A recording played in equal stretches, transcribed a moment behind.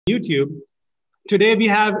YouTube. Today we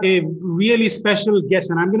have a really special guest,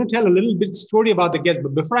 and I'm going to tell a little bit story about the guest.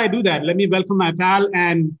 But before I do that, let me welcome my pal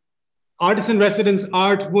and artist in residence,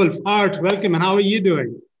 Art Wolfe. Art, welcome, and how are you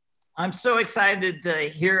doing? I'm so excited to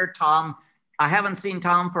hear Tom. I haven't seen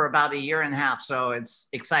Tom for about a year and a half, so it's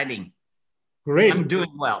exciting. Great. I'm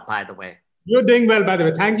doing well, by the way. You're doing well, by the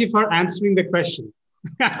way. Thank you for answering the question.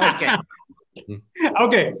 Okay.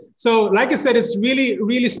 Okay. So, like I said, it's really,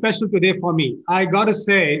 really special today for me. I got to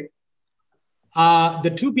say,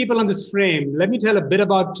 the two people on this frame, let me tell a bit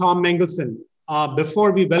about Tom Mangelsen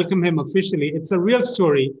before we welcome him officially. It's a real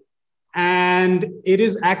story. And it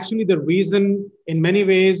is actually the reason, in many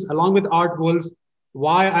ways, along with Art Wolfe,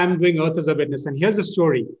 why I'm doing Earth as a Witness. And here's the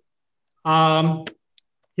story.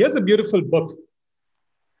 Here's a beautiful book.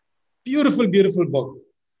 Beautiful, beautiful book.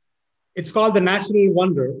 It's called The Natural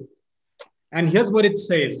Wonder. And here's what it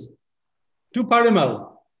says. To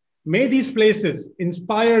Parimal, may these places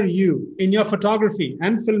inspire you in your photography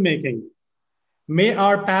and filmmaking. May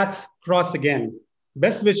our paths cross again.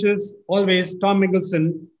 Best wishes, always, Tom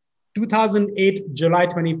Mangelsen, 2008, July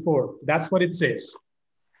 24. That's what it says.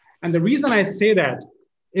 And the reason I say that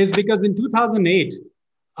is because in 2008,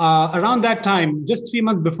 around that time, just 3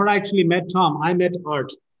 months before I actually met Tom, I met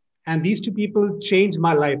Art. And these two people changed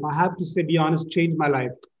my life. I have to say, be honest, changed my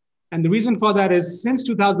life. And the reason for that is since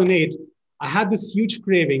 2008, I had this huge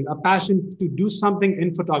craving, a passion to do something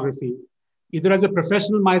in photography, either as a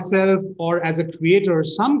professional myself or as a creator of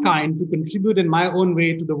some kind to contribute in my own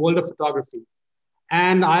way to the world of photography.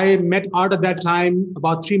 And I met Art at that time,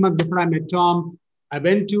 about 3 months before I met Tom. I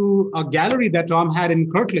went to a gallery that Tom had in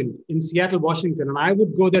Kirtland in Seattle, Washington. And I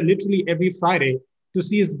would go there literally every Friday to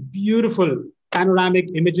see his beautiful panoramic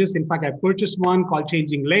images. In fact, I purchased one called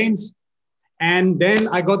Changing Lanes. And then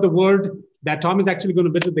I got the word that Tom is actually going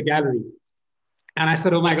to visit the gallery. And I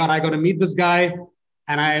said, oh my God, I got to meet this guy.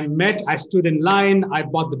 And I stood in line, I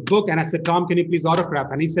bought the book and I said, Tom, can you please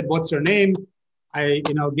autograph? And he said, what's your name? I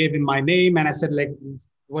gave him my name and I said, like,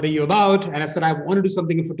 what are you about? And I said, I want to do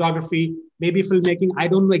something in photography, maybe filmmaking. I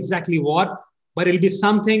don't know exactly what, but it'll be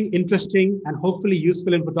something interesting and hopefully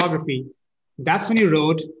useful in photography. That's when he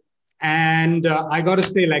wrote. And I got to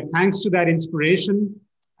say, like, thanks to that inspiration.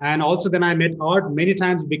 And also then I met Art. Many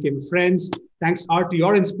times we became friends. Thanks, Art, to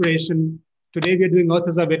your inspiration. Today we're doing Earth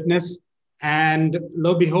as a Witness. And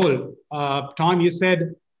lo and behold, Tom, you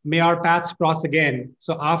said, may our paths cross again.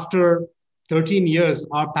 So after 13 years,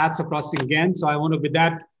 our paths are crossing again. So I want to, with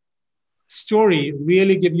that story,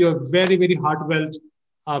 really give you a very, very heartfelt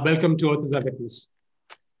welcome to Earth as a Witness.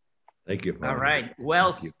 Thank you. All right.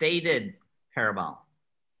 Well stated, Parimal.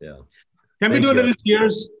 Yeah. Can we do a little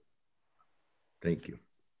cheers? Thank you.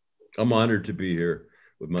 I'm honored to be here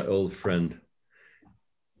with my old friend,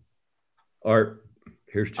 Art.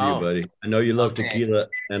 Here's to you, buddy. I know you love tequila,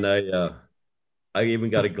 and I even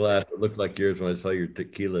got a glass that looked like yours when I saw your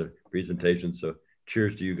tequila presentation. So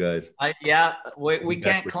cheers to you guys. Yeah, we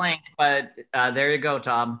can't clink, but there you go,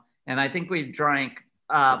 Tom. And I think we've drank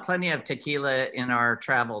plenty of tequila in our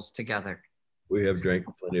travels together. We have drank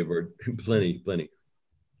plenty of our, plenty.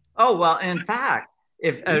 Oh, well, in fact,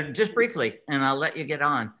 if just briefly, and I'll let you get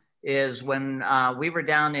on, is when we were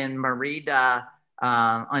down in Merida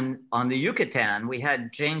on the Yucatan, we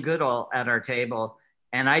had Jane Goodall at our table.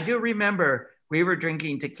 And I do remember we were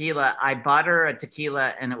drinking tequila. I bought her a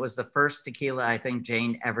tequila, and it was the first tequila I think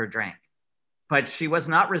Jane ever drank. But she was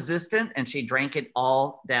not resistant, and she drank it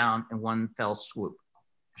all down in one fell swoop.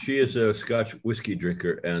 She is a Scotch whiskey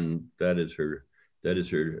drinker, and that is her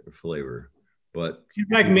flavor. But she's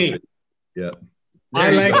like me. Yeah. I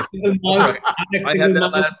like single malt. I had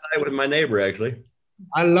that last night with my neighbor, actually.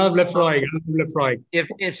 I love Lefroy.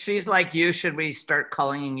 If she's like you, should we start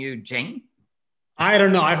calling you Jane? I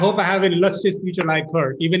don't know. I hope I have an illustrious future like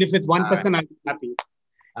her. Even if it's 1%, I'm happy.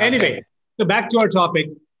 Okay. Anyway, so back to our topic.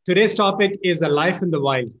 Today's topic is a life in the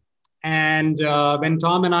wild. And when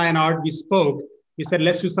Tom and I and Art, we spoke, he said,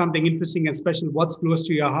 let's do something interesting and special. What's close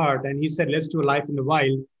to your heart? And he said, let's do a life in the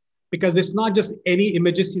wild. Because it's not just any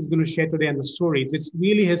images he's going to share today and the stories. It's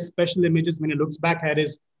really his special images when he looks back at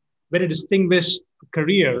his very distinguished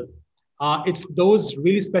career. It's those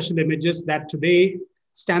really special images that today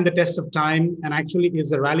stand the test of time and actually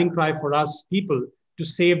is a rallying cry for us people to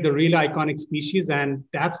save the really iconic species. And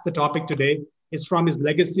that's the topic today. It's from his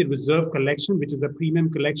Legacy Reserve collection, which is a premium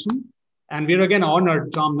collection. And we're again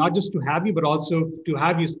honored, Tom, not just to have you, but also to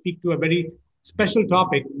have you speak to a very special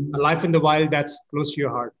topic, a life in the wild that's close to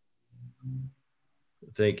your heart.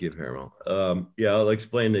 Thank you, Parimal. Yeah, I'll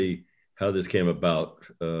explain how this came about.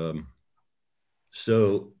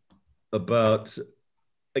 So about,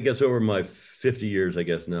 I guess over my 50 years, I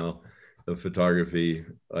guess now, of photography.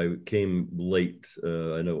 I came late.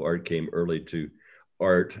 I know Art came early to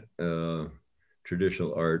art,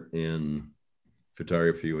 traditional art and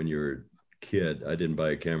photography when you were a kid. I didn't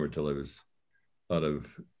buy a camera till I was out of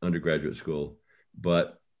undergraduate school.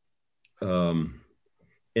 But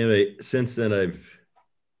anyway, since then I've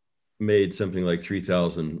made something like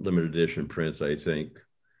 3,000 limited edition prints, I think.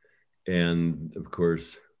 And of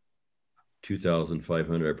course,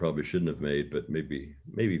 2,500 I probably shouldn't have made, but maybe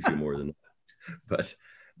a few more than that.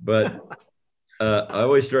 But I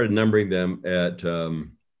always started numbering them at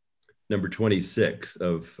number 26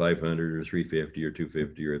 of 500 or 350 or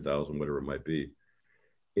 250 or 1,000, whatever it might be.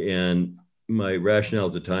 And my rationale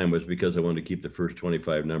at the time was because I wanted to keep the first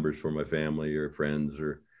 25 numbers for my family or friends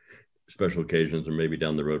or special occasions, or maybe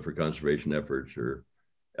down the road for conservation efforts, or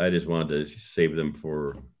I just wanted to save them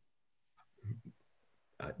for,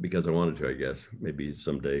 because I wanted to, I guess. Maybe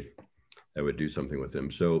someday I would do something with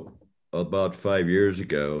them. So about 5 years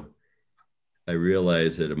ago, I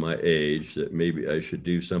realized that at my age that maybe I should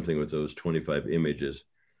do something with those 25 images,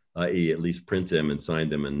 i.e. at least print them and sign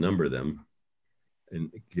them and number them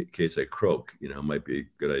in case I croak. You know, might be a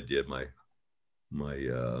good idea. My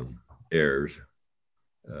heirs,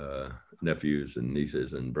 nephews and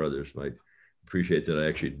nieces and brothers might appreciate that I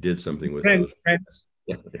actually did something with those.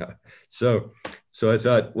 Yeah. So I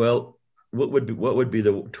thought, well, what would be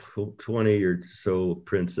the 20 or so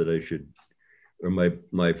prints that I should, or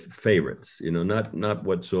my favorites, you know, not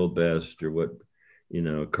what sold best or what, you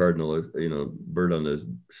know, cardinal, you know, bird on the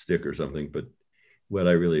stick or something, but what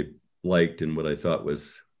I really liked and what I thought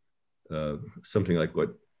was something like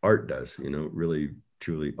what art does, you know, really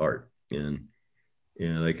truly art. And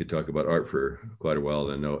I could talk about art for quite a while.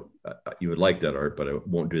 And I know you would like that art, but I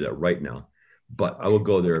won't do that right now. But I will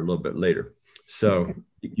go there a little bit later. So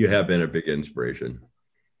you have been a big inspiration.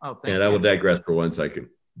 Oh, thank you. I will digress for 1 second,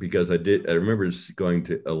 because I remember going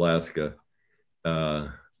to Alaska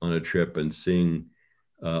on a trip and seeing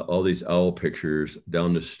all these owl pictures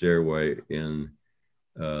down the stairway in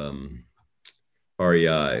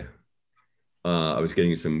REI. I was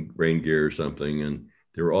getting some rain gear or something, and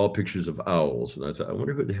they were all pictures of owls. And I thought, I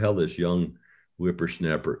wonder who the hell this young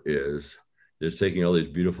whippersnapper is. That's taking all these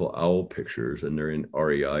beautiful owl pictures, and they're in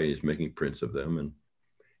REI, and he's making prints of them.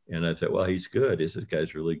 And I thought, well, he's good. This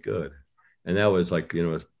guy's really good. And that was like, you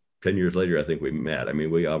know, 10 years later, I think we met. I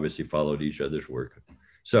mean, we obviously followed each other's work.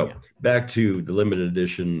 So back to the limited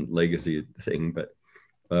edition legacy thing. But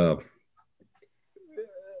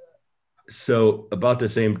so about the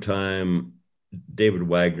same time, David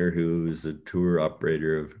Wagner, who is a tour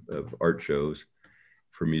operator of art shows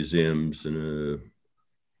for museums and a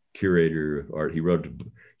curator of art, he wrote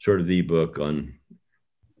sort of the book on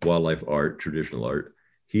wildlife art, traditional art.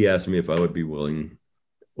 He asked me if I would be willing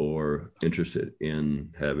or interested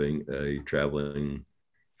in having a traveling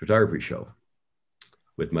photography show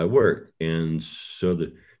with my work. And so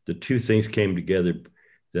the two things came together,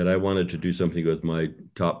 that I wanted to do something with my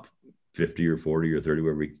top 50 or 40 or 30,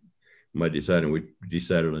 where we might decide. And we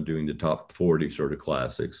decided on doing the top 40 sort of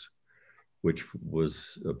classics, which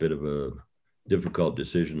was a bit of a difficult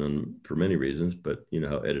decision for many reasons, but you know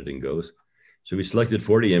how editing goes. So we selected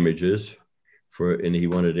 40 images and he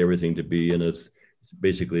wanted everything to be in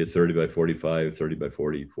basically a 30 by 45, 30 by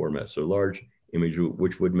 40 format. So large image,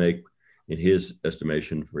 which would make, in his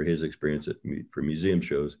estimation, for his experience for museum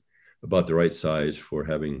shows, about the right size for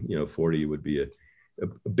having, you know, 40 would be a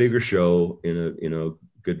bigger show in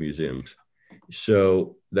good museums.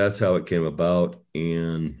 So that's how it came about.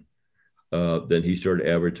 And then he started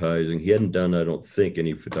advertising. He hadn't done, I don't think,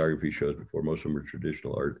 any photography shows before. Most of them were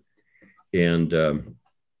traditional art. And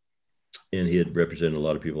he had represented a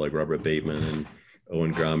lot of people like Robert Bateman and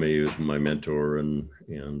Owen Gramy, who was my mentor, and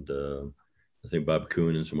I think Bob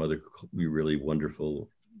Kuhn and some other really wonderful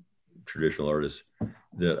traditional artists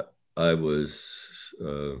that I was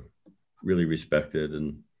really respected.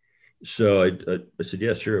 And so I said,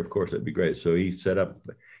 yeah, sure, of course, that'd be great. So he started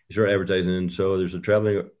advertising. And so there's a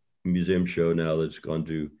traveling museum show now that's gone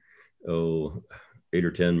to 8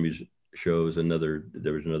 or 10 shows.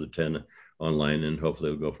 There was another 10 online, and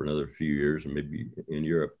hopefully it'll go for another few years, and maybe in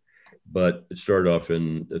Europe. But it started off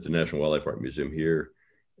at the National Wildlife Art Museum here,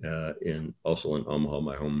 and also in Omaha,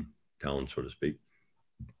 my hometown, so to speak,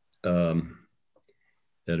 at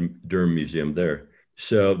a Durham museum there.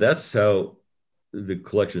 So that's how the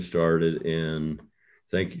collection started. And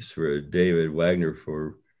thank you for David Wagner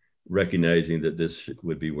for recognizing that this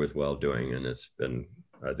would be worthwhile doing. And it's been,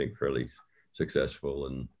 I think, fairly successful.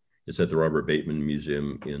 And it's at the Robert Bateman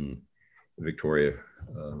Museum in Victoria,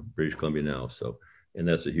 British Columbia now. And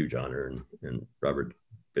that's a huge honor. And Robert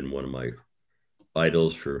been one of my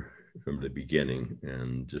idols for the beginning,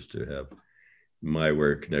 and just to have my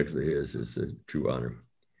work connected to his is a true honor.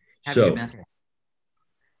 Have you met her?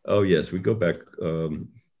 Oh yes, we go back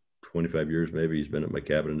 25 years maybe. He's been at my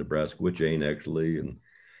cabin in Nebraska with Jane actually, and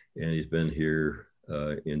he's been here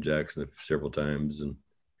in Jackson several times, and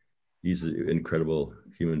he's an incredible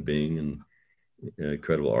human being and an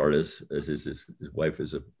incredible artist, as is his wife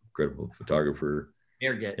is an incredible photographer.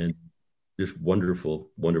 You're good. And just wonderful,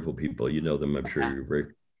 wonderful people. You know them, I'm sure. You're very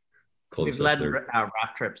close. We've led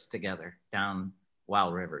raft trips together down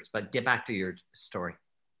wild rivers, but get back to your story.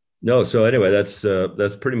 No, so anyway, that's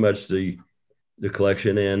pretty much the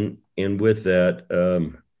collection, and with that,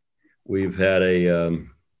 we've had a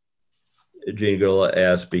Jane Goodall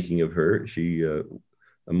asked. Speaking of her,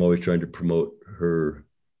 I'm always trying to promote her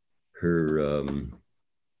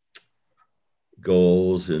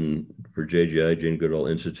goals and for JGI, Jane Goodall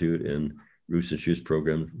Institute, and Roots and Shoots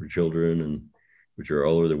programs for children, and which are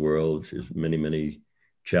all over the world. She has many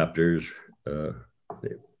chapters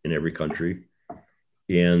in every country.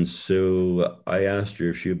 And so I asked her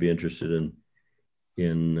if she would be interested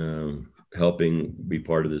in helping be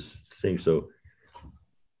part of this thing. So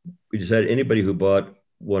we decided anybody who bought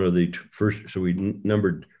one of the first, so we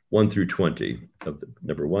numbered 1 through 20 of the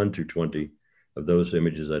number 1 through 20 of those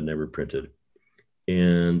images I'd never printed.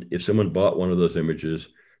 And if someone bought one of those images,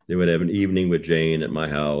 they would have an evening with Jane at my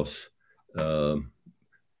house,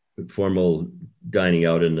 formal dining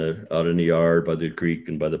out in the yard by the creek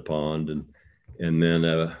and by the pond, and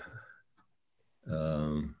then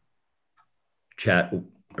chat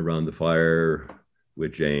around the fire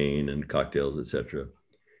with Jane and cocktails, etc.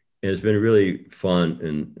 And it's been a really fun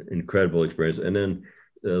and incredible experience. And then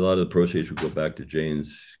a lot of the proceeds would go back to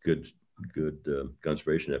Jane's good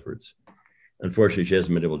conservation efforts. Unfortunately, she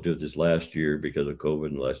hasn't been able to do it this last year because of COVID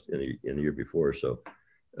and the year before. So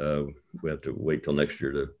we have to wait till next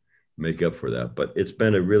year to make up for that. But it's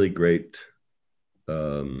been a really great,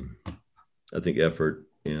 I think, effort,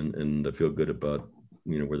 and I feel good about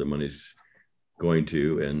where the money's going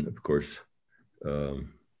to, and of course,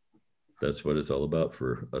 that's what it's all about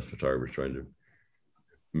for us photographers, trying to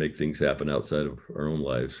make things happen outside of our own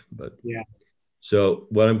lives. But yeah. So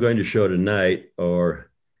what I'm going to show tonight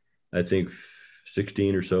are, I think,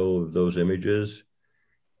 16 or so of those images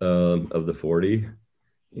of the 40.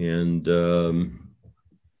 And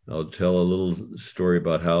I'll tell a little story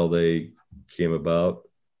about how they came about.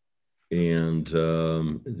 And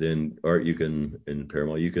then Art, and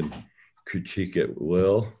Parimal, you can critique it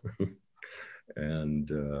well. And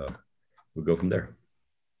we'll go from there.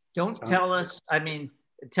 Don't tell us,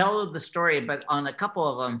 tell the story, but on a couple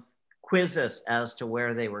of them, quiz us as to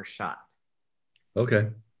where they were shot. Okay.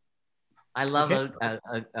 I love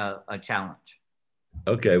a challenge.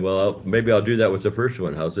 Okay, well, maybe I'll do that with the first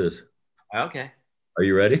one. How's this? Okay. Are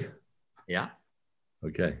you ready? Yeah.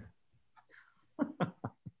 Okay.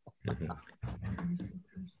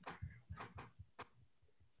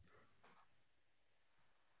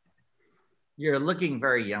 You're looking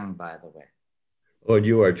very young, by the way. Oh, and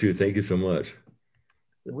you are too. Thank you so much.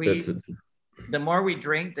 The more we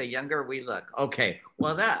drink, the younger we look. Okay.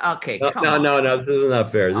 Well, No, this is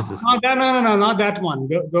not fair. This is no, not that one.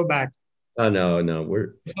 Go back. Oh, no,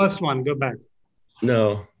 the first one. Go back.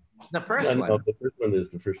 No. The first one. No, the first one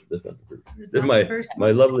is the first. That's not the first. This is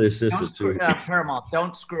my lovely assistant too. Parimal,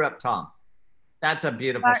 don't screw up Tom. That's a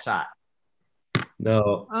beautiful shot.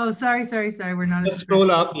 No. Oh, sorry. We're not. Just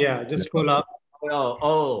scroll up. Yeah, just scroll up.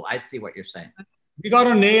 Oh, I see what you're saying. We got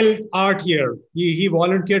to nail Art here. He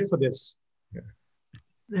volunteered for this.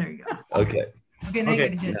 There you go. Okay. Okay, now okay.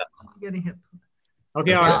 Get a hit.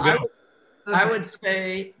 Okay, Art. I would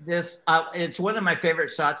say this, it's one of my favorite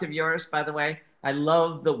shots of yours, by the way. I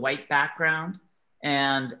love the white background.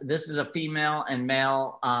 And this is a female and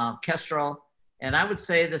male kestrel. And I would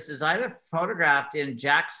say this is either photographed in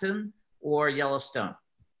Jackson or Yellowstone.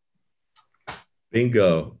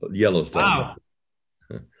 Bingo. Yellowstone. Wow.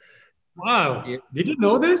 Wow. Did you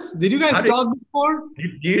know this? Did you guys talk before?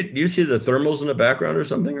 Do you see the thermals in the background or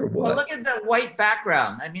something, or what? Well, look at the white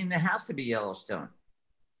background. It has to be Yellowstone.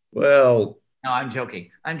 Well. No, I'm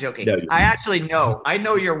joking. No, I actually know. I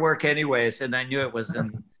know your work anyways, and I knew it was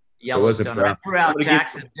in Yellowstone. I threw out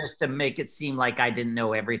Jackson just to make it seem like I didn't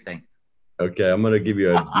know everything. Okay, I'm going to give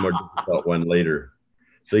you a more difficult one later.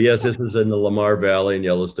 So yes, this was in the Lamar Valley in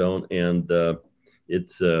Yellowstone, and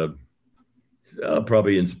it's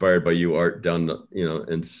probably inspired by you, Art, down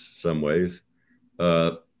in some ways.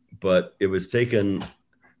 But it was taken.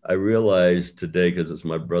 I realized today, because it's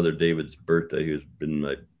my brother David's birthday, who's been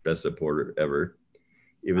my best supporter ever.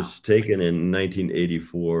 It was taken in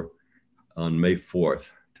 1984 on May 4th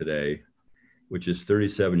today, which is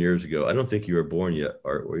 37 years ago. I don't think you were born yet,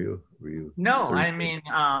 Art, were you? Were you? No, 37? I mean,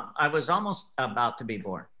 I was almost about to be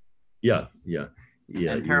born. Yeah.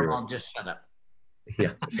 And Parimal just shut up.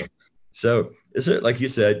 Yeah. So is it, like you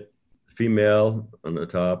said, female on the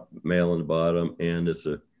top, male on the bottom, and it's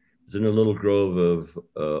in a little grove of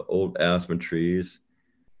old aspen trees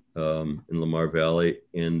in Lamar Valley,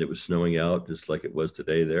 and it was snowing out just like it was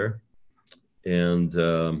today there. And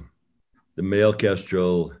the male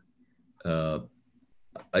kestrel,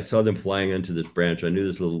 I saw them flying into this branch. I knew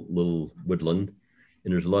this little woodland,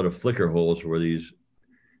 and there's a lot of flicker holes where these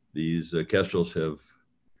kestrels have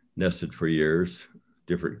nested for years.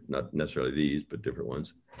 Different, not necessarily these, but different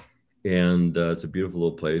ones. And it's a beautiful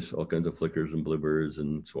little place. All kinds of flickers and bluebirds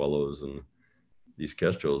and swallows, and these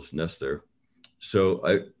kestrels nest there. So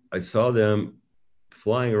I saw them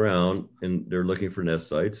flying around, and they're looking for nest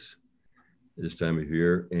sites this time of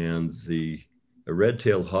year. And a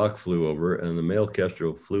red-tailed hawk flew over, and the male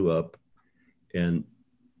kestrel flew up and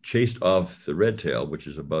chased off the red tail, which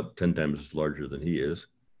is about 10 times larger than he is.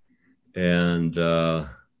 And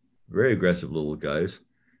very aggressive little guys.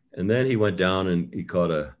 And then he went down and he caught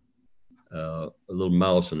a little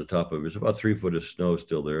mouse on the top of it. It was about 3 foot of snow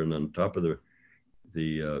still there. And on top of the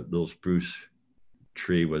little spruce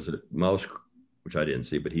tree was a mouse, which I didn't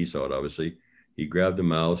see, but he saw it obviously. He grabbed the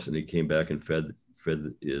mouse and he came back and fed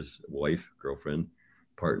his wife, girlfriend,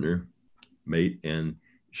 partner, mate, and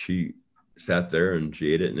she sat there and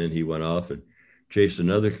she ate it. And then he went off and chased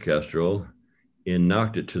another kestrel and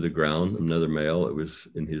knocked it to the ground, another male. It was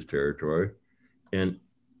in his territory. And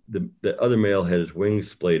the other male had his wings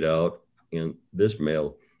splayed out, and this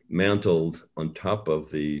male mantled on top of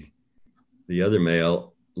the other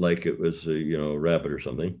male like it was a rabbit or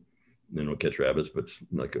something. They don't catch rabbits, but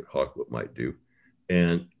like a hawk might do.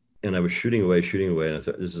 And I was shooting away, and I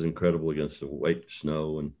thought, this is incredible against the white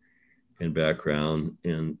snow and background.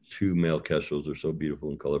 And 2 male kestrels are so beautiful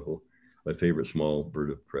and colorful. My favorite small bird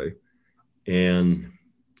of prey. And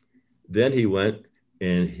then he went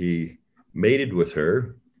and he mated with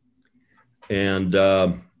her. And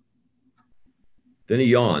then he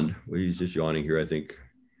yawned. Well, he's just yawning here, I think.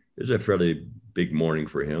 It was a fairly big morning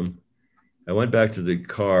for him. I went back to the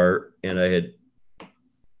car, and I had,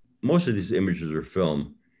 most of these images are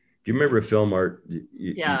film. Do you remember a film, Art?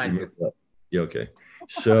 Yeah, I do. Yeah, okay.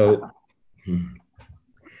 So,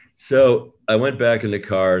 so I went back in the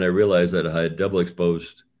car, and I realized that I had double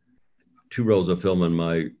exposed 2 rolls of film on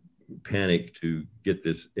my Panic to get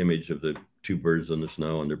this image of the 2 birds on the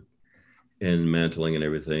snow and mantling and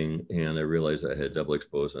everything. And I realized I had double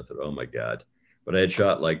exposed. And I thought, oh my God. But I had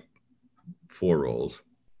shot like 4 rolls.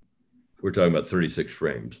 We're talking about 36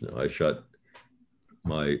 frames. Now,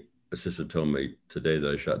 my assistant told me today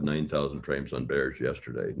that I shot 9,000 frames on bears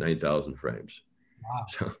yesterday, 9,000 frames. Wow.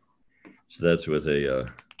 So that's with a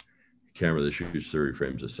camera that shoots 30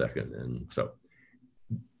 frames a second. And so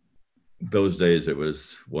those days it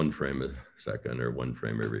was 1 frame a second or 1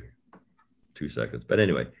 frame every 2 seconds. But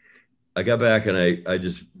anyway, I got back and I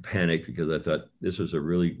just panicked because I thought this was a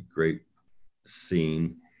really great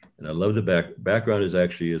scene. And I love the background is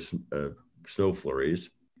actually snow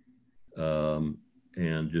flurries. And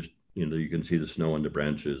just, you can see the snow on the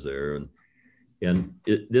branches there. And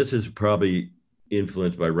this is probably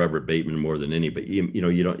influenced by Robert Bateman more than anybody.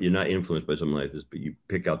 You're not influenced by something like this, but you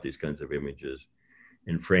pick out these kinds of images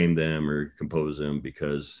and frame them or compose them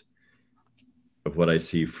because of what I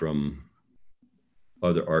see from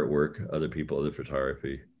other artwork, other people, other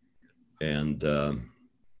photography. And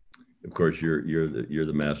of course, you're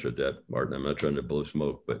the master at that, Martin. I'm not trying to blow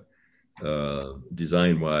smoke, but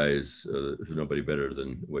design-wise, there's nobody better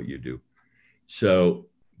than what you do. So,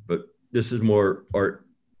 but this is more art.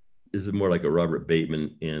 This is more like a Robert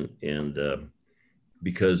Bateman, and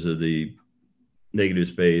because of the negative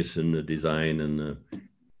space and the design and the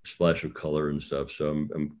splash of color and stuff. So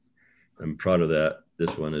I'm proud of that.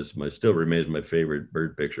 This one still remains my favorite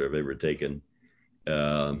bird picture I've ever taken.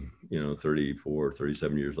 34,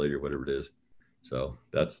 37 years later, whatever it is. So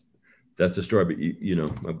that's the story. But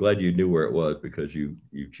I'm glad you knew where it was because you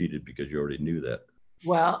cheated because you already knew that.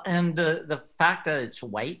 Well, and the fact that it's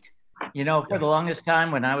white, for the longest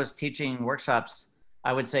time when I was teaching workshops,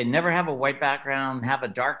 I would say never have a white background, have a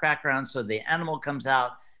dark background so the animal comes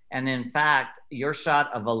out. And in fact, your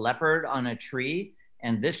shot of a leopard on a tree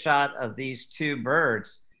and this shot of these 2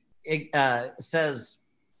 birds, it says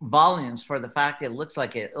volumes for the fact it looks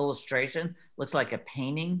like an illustration, looks like a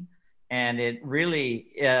painting. And it really,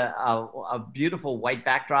 a beautiful white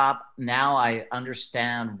backdrop. Now I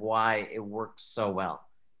understand why it works so well.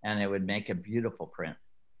 And it would make a beautiful print.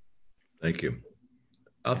 Thank you.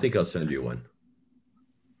 I think I'll send you one.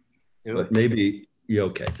 Do But it. maybe, yeah,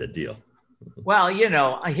 okay, it's a deal. Well,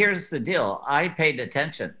 here's the deal. I paid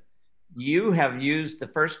attention. You have used the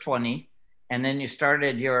first 20, and then you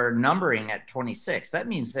started your numbering at 26. That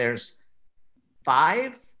means there's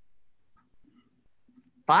five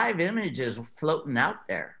images floating out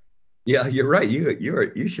there. Yeah, you're right.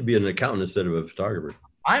 You should be an accountant instead of a photographer.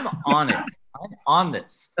 I'm on it. I'm on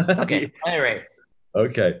this. Okay. Anyway.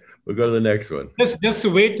 Okay, we'll go to the next one. Just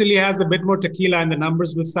wait till he has a bit more tequila and the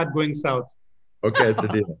numbers will start going south. Okay, it's a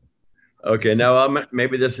deal. Okay, now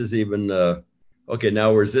maybe this is even okay.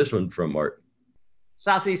 Now where's this one from, Art?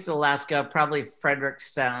 Southeast Alaska, probably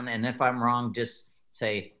Frederickstown. And if I'm wrong, just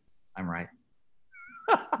say I'm right.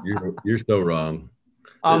 You're so wrong.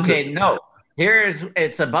 Okay, no.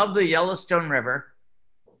 It's above the Yellowstone River.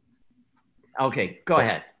 Okay, go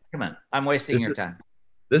ahead. Come on. I'm wasting your time.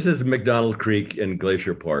 This is McDonald Creek in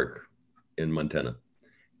Glacier Park in Montana.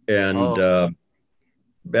 And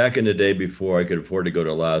back in the day before I could afford to go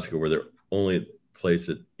to Alaska, where the only place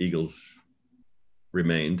that eagles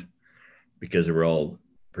remained, because they were all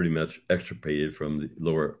pretty much extirpated from the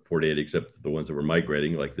lower 48, except the ones that were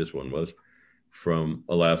migrating, like this one was, from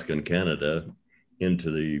Alaska and Canada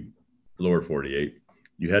into the lower 48.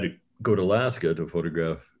 You had to go to Alaska to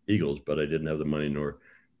photograph eagles, but I didn't have the money nor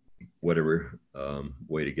whatever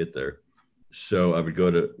way to get there. So I would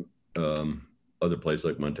go to other places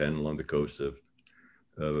like Montana along the coast of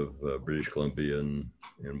British Columbia and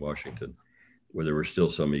Washington, where there were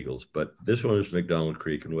still some eagles. But this one is McDonald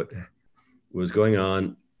Creek. And what was going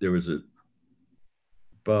on, there was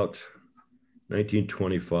about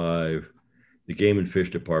 1925, the Game and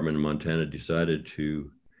Fish Department in Montana decided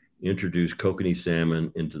to introduce kokanee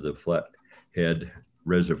salmon into the Flathead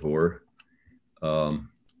Reservoir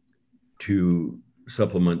to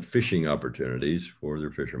supplement fishing opportunities for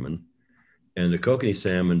their fishermen. And the kokanee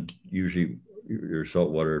salmon, usually your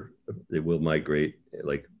saltwater, they will migrate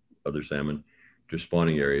like other salmon to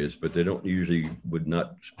spawning areas, but they would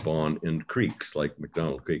not spawn in creeks like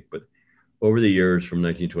McDonald Creek. But over the years from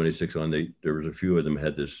 1926 on, there was a few of them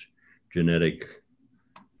had this genetic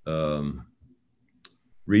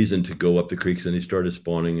reason to go up the creeks, and they started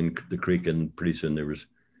spawning in the creek, and pretty soon there was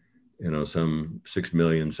some 6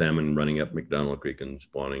 million salmon running up McDonald Creek and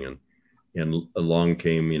spawning. And along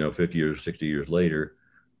came, 50 years, 60 years later,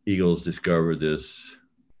 eagles discovered this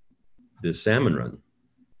salmon run.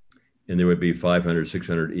 And there would be 500,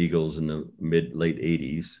 600 eagles in the late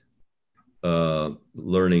 80s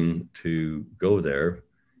learning to go there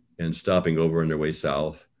and stopping over on their way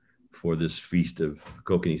south for this feast of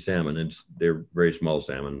kokanee salmon. And they're very small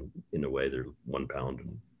salmon in a way. They're 1 pound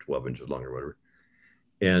and 12 inches long or whatever.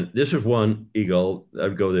 And this is one eagle.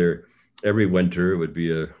 I'd go there every winter. It would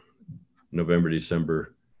be a November,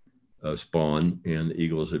 December spawn, and the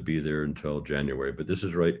eagles would be there until January. But this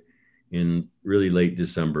is right in really late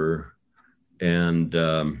December, and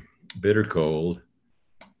bitter cold,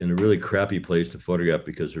 in a really crappy place to photograph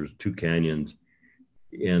because there's 2 canyons,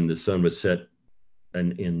 and the sun was set,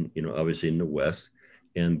 and obviously in the west,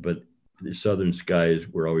 but the southern skies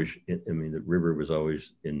were always, the river was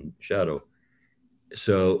always in shadow.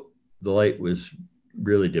 So the light was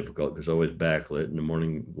really difficult. It was always backlit, and the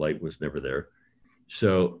morning light was never there.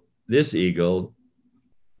 So this eagle,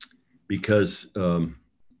 because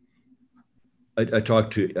I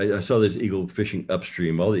saw this eagle fishing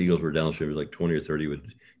upstream. All the eagles were downstream. It was like 20 or 30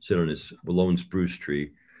 would sit on this lone spruce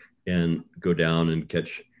tree and go down and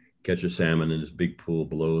catch a salmon in this big pool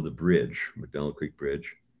below the bridge, McDonald Creek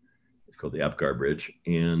Bridge. It's called the Apgar Bridge.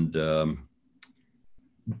 And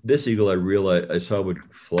this eagle I saw would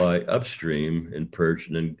fly upstream and perch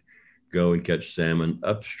and then go and catch salmon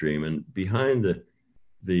upstream. And behind that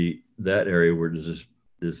area where there's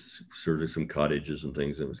this sort of some cottages and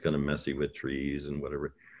things, and it was kind of messy with trees and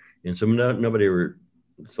whatever. And so nobody ever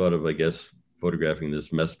thought of, I guess, photographing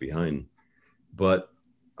this mess behind. But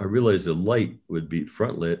I realized the light would be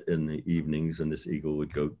front lit in the evenings, and this eagle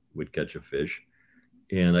would catch a fish.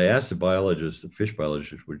 And I asked the fish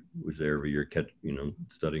biologist was there every year,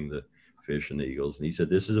 studying the fish and the eagles. And he said,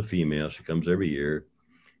 this is a female. She comes every year.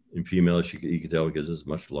 In females, you can tell because it's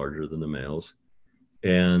much larger than the males.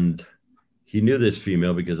 And he knew this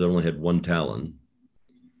female because it only had 1 talon.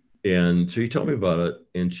 And so he told me about it.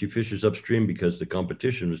 And she fishes upstream because the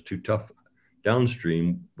competition was too tough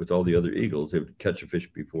downstream with all the other eagles. They would catch a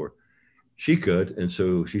fish before she could. And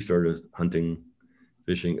so she started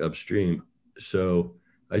fishing upstream. So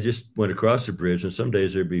I just went across the bridge, and some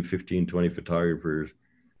days there'd be 15, 20 photographers,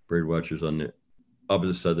 bird watchers on the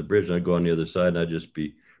opposite side of the bridge. And I'd go on the other side, and I'd just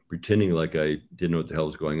be pretending like I didn't know what the hell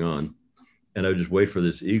was going on. And I would just wait for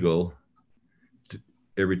this eagle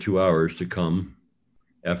every 2 hours to come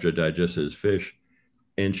after it digested his fish.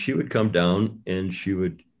 And she would come down and she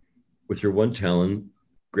would, with her one talon,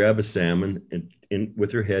 grab a salmon, and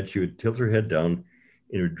with her head, she would tilt her head down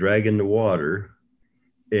and would drag in the water.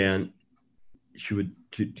 And she would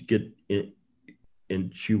to get in,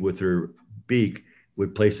 and she, with her beak,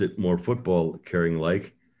 would place it more football carrying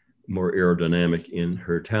like, more aerodynamic in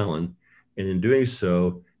her talon. And in doing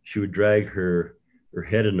so, she would drag her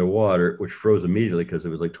head in the water, which froze immediately because it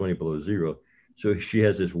was like 20 below zero. So she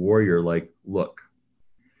has this warrior-like look.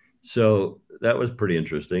 So that was pretty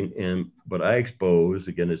interesting. But I exposed,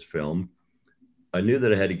 again, this film. I knew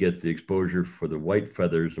that I had to get the exposure for the white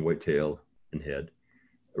feathers and white tail and head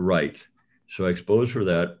right. So I exposed for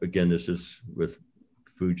that. Again, this is with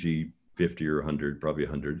Fuji 50 or 100, probably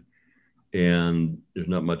 100. And there's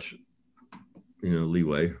not much,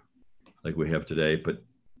 leeway like we have today, but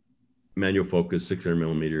manual focus, 600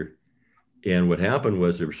 millimeter. And what happened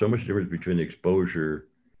was there was so much difference between the exposure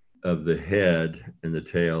of the head and the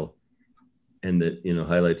tail and the,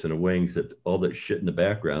 highlights and the wings, that all that shit in the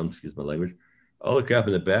background, excuse my language, all the crap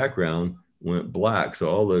in the background went black. So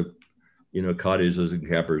all the, cottages and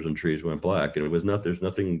campers and trees went black. And it was not, there's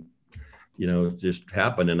nothing, just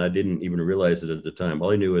happened. And I didn't even realize it at the time.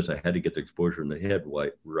 All I knew is I had to get the exposure in the head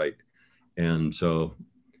right. And so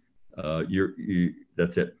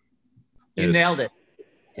that's it. You nailed it.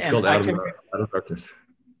 It's called Out of Darkness.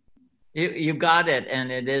 You got it.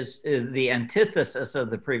 And it is the antithesis of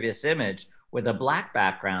the previous image with a black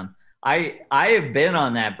background. I have been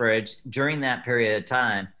on that bridge during that period of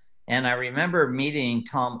time. And I remember meeting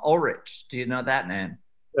Tom Ulrich. Do you know that name?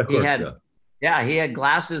 Of course, he had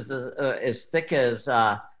glasses as thick as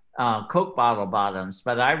Coke bottle bottoms.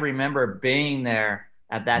 But I remember being there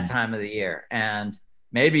at that time of the year. And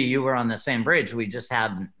maybe you were on the same bridge. We just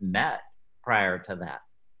hadn't met prior to that.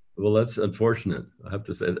 Well, that's unfortunate. I have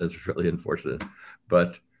to say that's really unfortunate.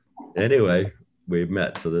 But anyway, we've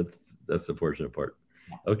met. So that's the fortunate part.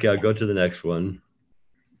 Okay, I'll go to the next one.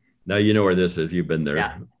 Now you know where this is. You've been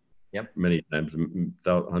there many times,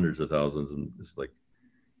 hundreds of thousands. And it's like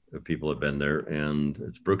people have been there. And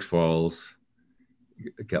it's Brooks Falls,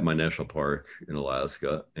 Katmai National Park in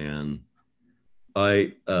Alaska. And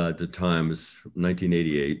I, at the time, was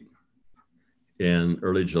 1988 in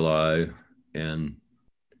early July, and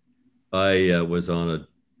I was on a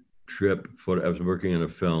trip. I was working on a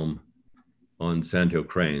film on sandhill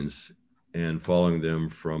cranes and following them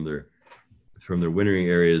from their wintering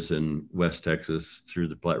areas in West Texas through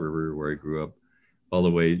the Platte River, where I grew up, all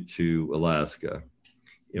the way to Alaska.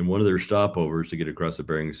 And one of their stopovers to get across the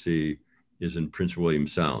Bering Sea is in Prince William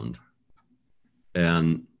Sound.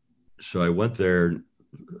 And so I went there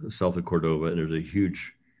south of Cordova, and there's a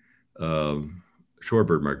huge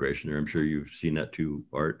shorebird migration there. I'm sure you've seen that too,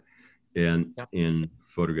 Art, and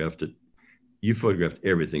photographed it. You photographed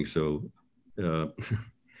everything, so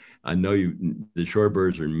I know the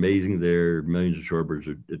shorebirds are amazing there. Millions of shorebirds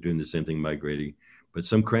are doing the same thing, migrating. But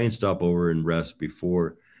some cranes stop over and rest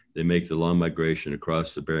before they make the long migration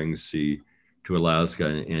across the Bering Sea to Alaska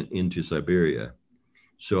and into Siberia.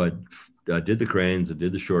 So I did the cranes, I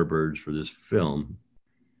did the shorebirds for this film,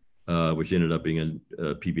 which ended up being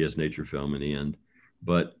a PBS Nature film in the end.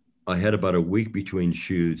 But I had about a week between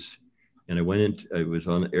shoots, and I was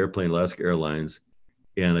on the airplane, Alaska Airlines,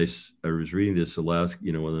 and I was reading this Alaska,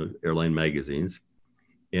 one of the airline magazines,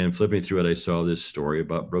 and flipping through it, I saw this story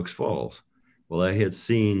about Brooks Falls. Well, I had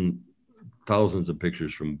seen thousands of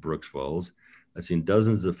pictures from Brooks Falls. I'd seen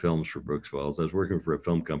dozens of films for Brooks Falls. I was working for a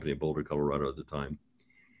film company in Boulder, Colorado at the time.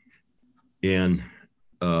 And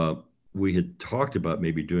we had talked about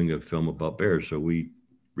maybe doing a film about bears. So we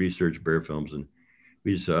researched bear films, and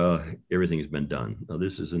we saw everything has been done. Now,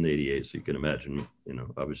 this is in '88, so you can imagine,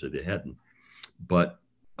 obviously they hadn't. But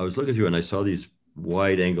I was looking through and I saw these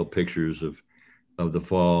wide angle pictures of the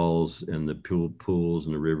falls and the pools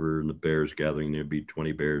and the river and the bears gathering. There'd be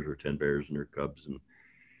 20 bears or 10 bears and their cubs.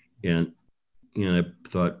 And I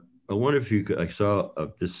thought, I wonder if you could, I saw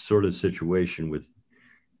this sort of situation with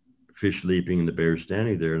fish leaping and the bears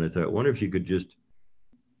standing there. And I thought, I wonder if you could just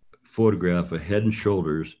photograph a head and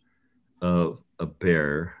shoulders of a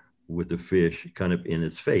bear with the fish kind of in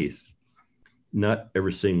its face. Not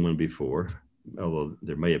ever seen one before, although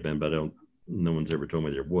there may have been, but no one's ever told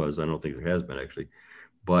me there was. I don't think there has been actually,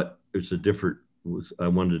 but it's I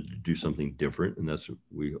wanted to do something different, and that's what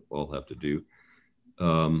we all have to do.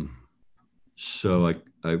 So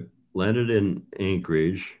I landed in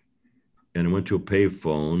Anchorage, and I went to a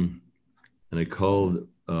payphone, and I called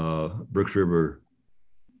Brooks River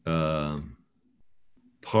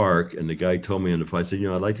park, and the guy told me on the phone, I said,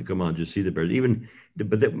 I'd like to come on, just see the bears. Even,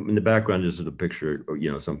 but in the background is a picture,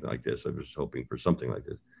 or, something like this. I was hoping for something like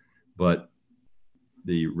this. But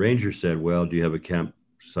the ranger said, well, do you have a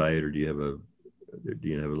campsite, or do you have a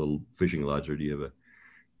little fishing lodge, or do you have a,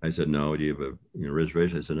 I said, no. Do you have a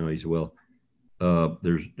reservation? I said, no. He said, well,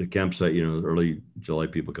 there's the campsite, early July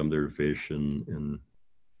people come there to fish and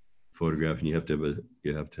photograph, and you have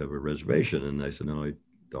to have a reservation. And I said, no, I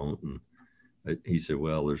don't. And he said,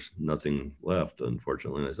 well, there's nothing left,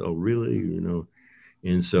 unfortunately. And I said, oh, really?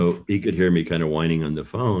 And so he could hear me kind of whining on the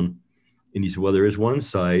phone. And he said, well, there is one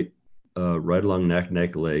site right along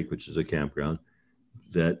Naknek Lake, which is a campground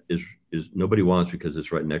that is nobody wants because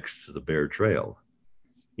it's right next to the Bear Trail.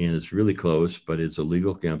 And it's really close, but it's a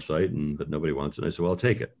legal campsite, but nobody wants it. And I said, well, I'll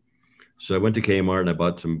take it. So I went to Kmart and I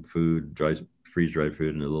bought some food, freeze-dried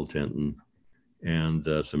food in a little tent and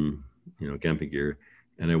some, camping gear.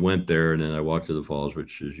 And I went there, and then I walked to the falls,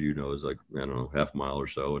 which, as you know, is like, I don't know, half a mile or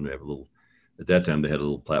so. And they have at that time, they had a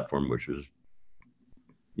little platform, which was,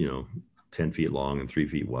 10 feet long and 3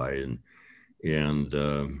 feet wide and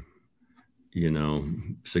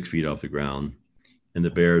 6 feet off the ground. And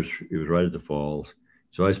the bears, it was right at the falls.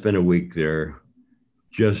 So I spent a week there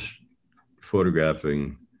just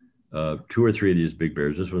photographing 2 or 3 of these big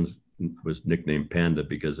bears. This one was nicknamed Panda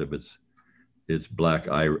because of its black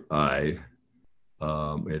eye.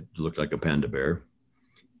 It looked like a panda bear.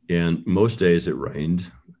 And most days it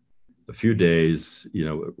rained. A few days,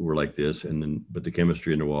 were like this. But the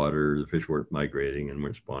chemistry in the water, the fish weren't migrating and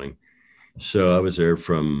weren't spawning. So I was there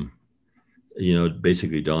from,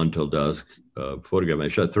 basically dawn till dusk, photographing. I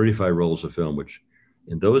shot 35 rolls of film, which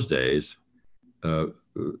in those days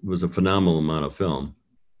was a phenomenal amount of film.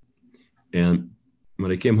 And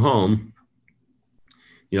when I came home,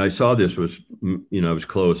 I saw this was, I was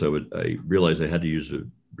close. I realized I had to use a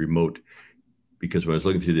remote because when I was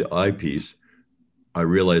looking through the eyepiece, I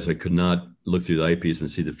realized I could not look through the eyepiece and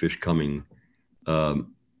see the fish coming.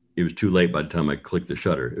 It was too late by the time I clicked the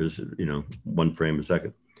shutter. It was, 1 frame a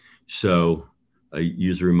second. So I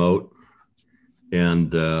used the remote,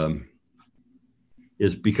 and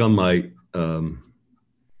it's become my,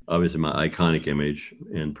 obviously my iconic image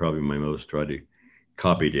and probably my most tried to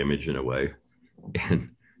copied image in a way. And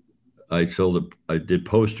I did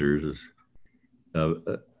posters of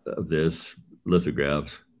this,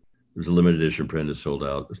 lithographs. It was a limited edition print. It sold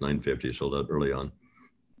out. It was $9.50. It sold out early on.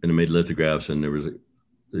 And I made lithographs, and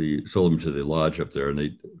they sold them to the lodge up there.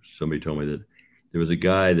 And somebody told me that there was a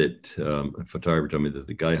guy a photographer told me that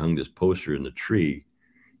the guy hung this poster in the tree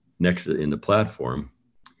in the platform.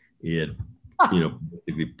 He had,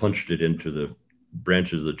 he punched it into the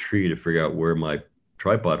branches of the tree to figure out where my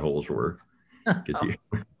tripod holes were.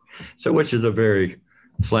 So, which is a very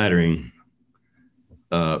flattering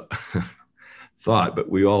thought, but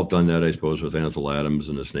we all have done that, I suppose, with Ansel Adams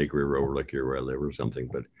and the Snake River over like here where I live or something,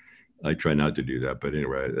 but I try not to do that. But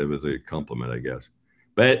anyway, it was a compliment, I guess.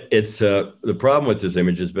 But it's the problem with this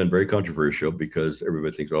image has been very controversial because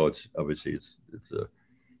everybody thinks, oh, it's obviously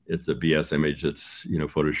it's a BS image. It's,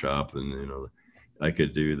 Photoshop, and, I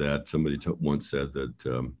could do that. Somebody once said that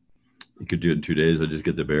you could do it in 2 days. I just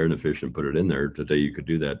get the bear and the fish and put it in there. Today you could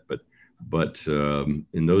do that. But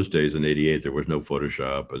in those days in '88, there was no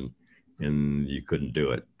Photoshop and you couldn't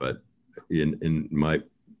do it. But in my,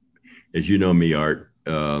 as you know me, Art,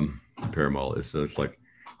 Parimal, it's like,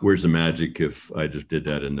 where's the magic if I just did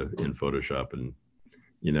that in Photoshop? And,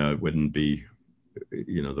 it wouldn't be,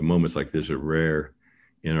 the moments like this are rare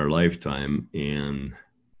in our lifetime, and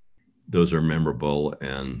those are memorable,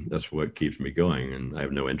 and that's what keeps me going. And I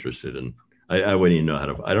have no interest in, I wouldn't even know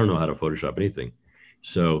I don't know how to Photoshop anything.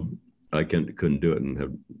 So I couldn't do it and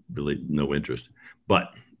have really no interest.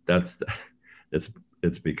 But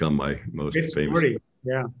it's become my most famous story.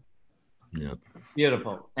 Yeah.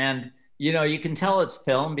 Beautiful. And you can tell it's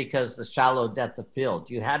film because the shallow depth of field.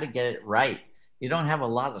 You had to get it right. You don't have a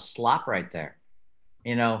lot of slop right there.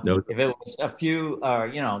 No. If it was a few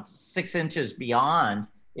 6 inches beyond,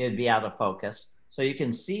 it'd be out of focus. So you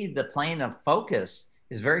can see the plane of focus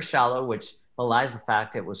is very shallow, which belies the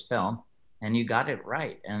fact it was film, and you got it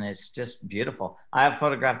right. And it's just beautiful. I have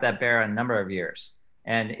photographed that bear a number of years,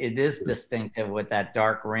 and it is distinctive with that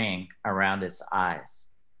dark ring around its eyes.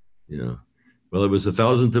 Yeah. Well, it was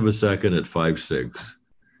 1,000th of a second at 5.6,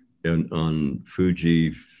 and on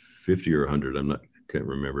Fuji 50 or 100, can't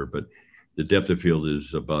remember, but the depth of field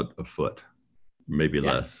is about a foot, maybe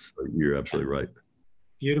less. So you're absolutely right.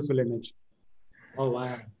 Beautiful image. Oh,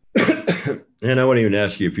 wow. And I won't even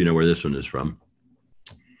ask you if you know where this one is from.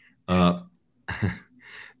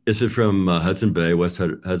 This is from Hudson Bay, West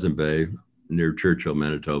Hudson Bay, near Churchill,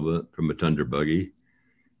 Manitoba, from a Tundra buggy.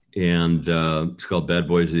 and it's called Bad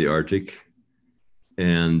Boys of the Arctic.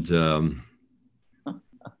 And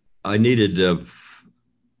I needed,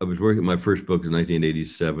 I was working, my first book in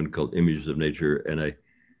 1987 called Images of Nature, and I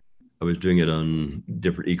was doing it on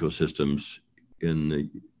different ecosystems in the,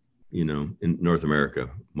 in North America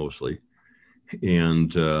mostly.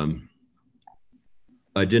 And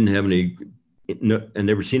I didn't have any, I'd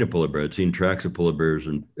never seen a polar bear. I'd seen tracks of polar bears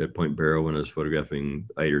at Point Barrow when I was photographing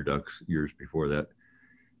eider ducks years before that.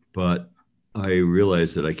 But I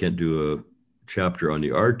realized that I can't do a chapter on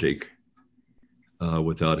the Arctic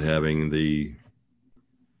without having the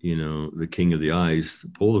king of the ice, the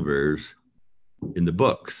polar bears, in the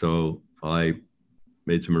book. So I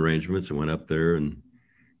made some arrangements and went up there. And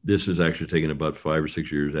this was actually taken about 5 or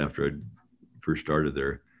 6 years after I first started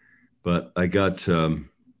there. But I got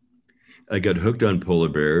hooked on polar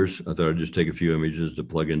bears. I thought I'd just take a few images to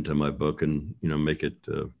plug into my book and, make it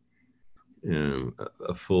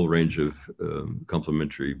a full range of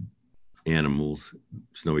complementary animals,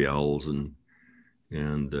 snowy owls and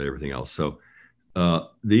everything else. So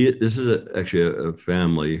this is actually a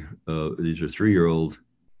family. These are 3-year-old,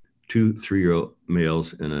 2 3-year-old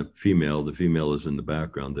males and a female. The female is in the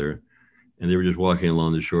background there. And they were just walking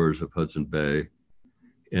along the shores of Hudson Bay.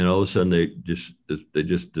 And all of a sudden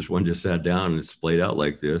this one just sat down and splayed out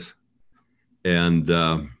like this. And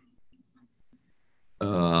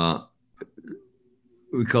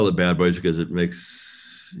we call it Bad Boys because it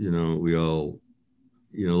makes, we all,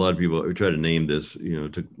 a lot of people, we try to name this,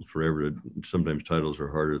 it took forever sometimes titles are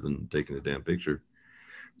harder than taking a damn picture.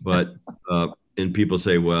 But, and people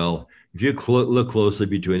say, well, if you look closely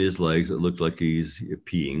between his legs, it looks like he's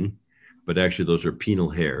peeing, but actually those are penal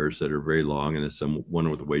hairs that are very long. And it's one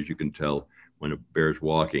of the ways you can tell when a bear is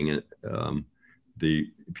walking, and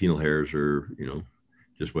the penal hairs are,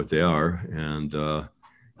 just what they are. And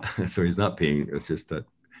so he's not peeing. It's just that,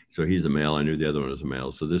 so he's a male. I knew the other one was a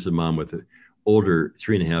male. So this is a mom with the older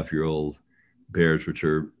 3.5-year-old bears, which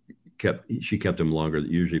she kept them longer,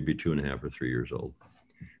 usually be 2.5 or 3 years old.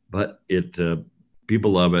 But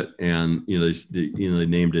people love it. And, they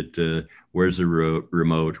named it, Where's the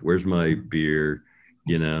Remote? Where's my beer?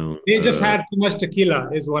 They just had too much tequila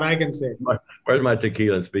is what I can say. Where's my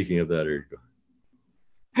tequila? Speaking of that, here you go.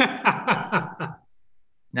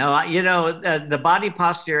 No, the body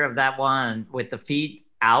posture of that one with the feet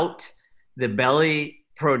out, the belly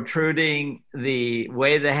protruding, the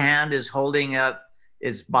way the hand is holding up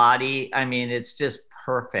its body. I mean, it's just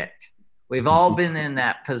perfect. We've all been in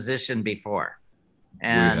that position before.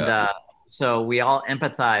 And so we all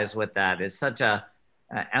empathize with that. It's such a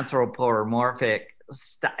anthropomorphic,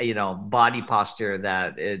 body posture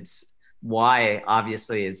that it's why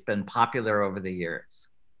obviously it's been popular over the years.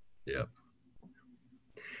 Yeah.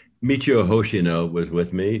 Michio Hoshino was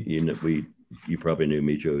with me. You probably knew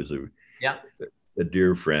Michio as a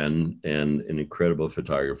dear friend and an incredible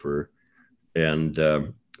photographer. And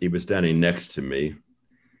he was standing next to me,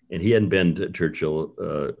 and he hadn't been to Churchill,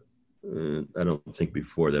 I don't think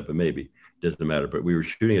before that, but maybe, doesn't matter. But we were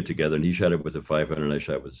shooting it together, and he shot it with a 500, and I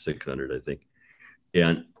shot it with a 600, I think.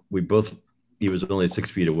 And he was only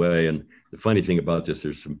 6 feet away. And the funny thing about this,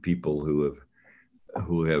 there's some people who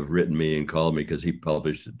have written me and called me because he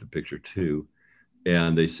published the picture too.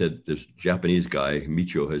 And they said, this Japanese guy,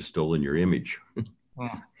 Michio, has stolen your image.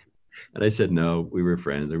 And I said, no, we were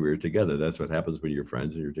friends and we were together. That's what happens when you're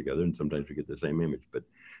friends and you're together. And sometimes we get the same image, but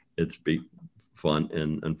it's fun.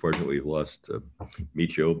 And unfortunately, we've lost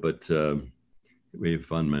Michio, but we have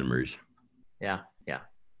fun memories. Yeah.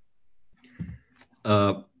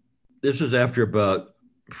 This was after about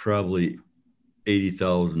probably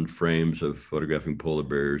 80,000 frames of photographing polar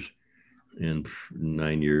bears, and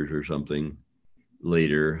 9 years or something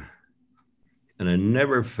later. And I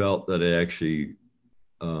never felt that I actually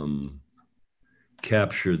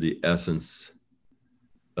captured the essence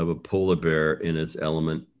of a polar bear in its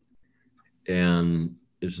element. And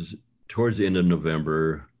this is towards the end of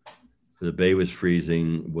November. The bay was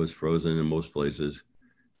frozen in most places.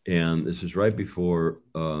 And this is right before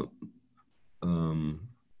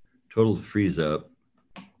total freeze up.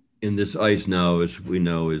 And this ice now, as we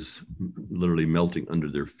know, is literally melting under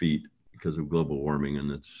their feet because of global warming.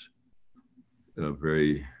 And it's a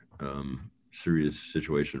very serious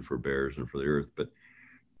situation for bears and for the earth. But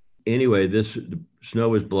anyway, the snow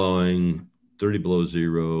was blowing 30 below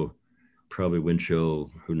zero, probably wind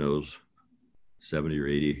chill, who knows, 70 or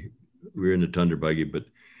 80. We were in a Thunder buggy, but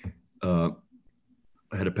I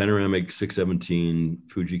had a panoramic 617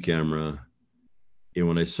 Fuji camera. And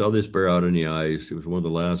when I saw this bear out on the ice, it was one of the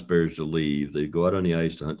last bears to leave. They go out on the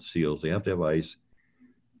ice to hunt seals. They have to have ice,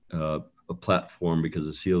 a platform, because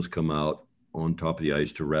the seals come out on top of the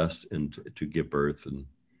ice to rest and to give birth, and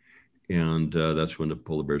that's when the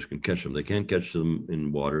polar bears can catch them. They can't catch them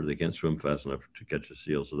in water. They can't swim fast enough to catch a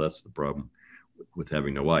seal. So that's the problem with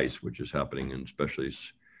having no ice, which is happening, and especially,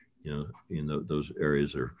 in those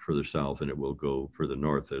areas are further south, and it will go further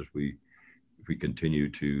north if we continue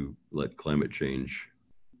to let climate change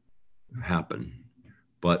happen.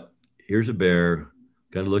 But here's a bear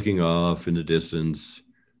kind of looking off in the distance.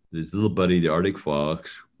 This little buddy, the Arctic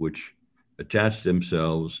fox, which attached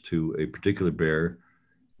themselves to a particular bear,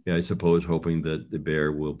 I suppose, hoping that the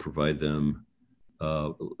bear will provide them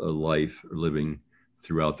a life or living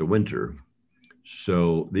throughout the winter.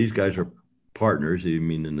 So these guys are partners. I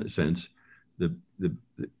mean, in a sense, the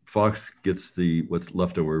fox gets what's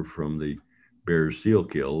left over from the bear's seal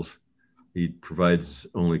kills. He provides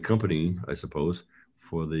only company, I suppose,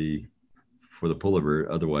 for the polar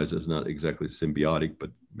bear. Otherwise, it's not exactly symbiotic, but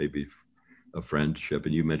maybe a friendship.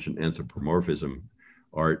 And you mentioned anthropomorphism,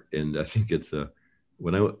 Art, and I think it's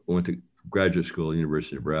when I went to graduate school at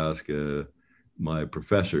University of Nebraska, my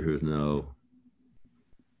professor, who's now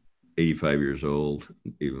 85 years old,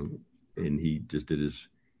 and he just did his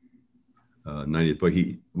 90th.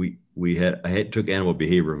 But I took animal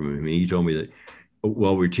behavior from him. I mean, he told me that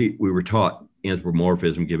we were taught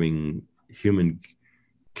anthropomorphism, giving human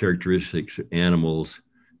characteristics to animals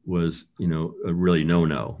was, a really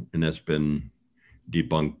no-no, and that's been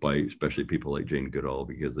debunked by especially people like Jane Goodall,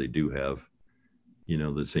 because they do have,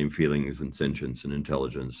 the same feelings and sentience and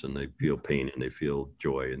intelligence, and they feel pain and they feel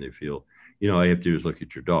joy and they feel, all you have to do is look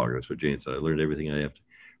at your dog. That's what Jane said. I learned everything I've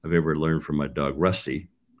ever learned from my dog Rusty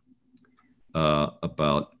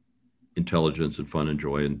about intelligence and fun and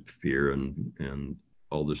joy and fear and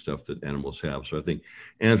all the stuff that animals have. So I think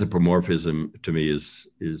anthropomorphism to me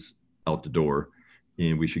is out the door,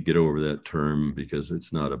 and we should get over that term because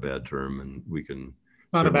it's not a bad term, and we can.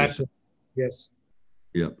 Not a bad term. Yes.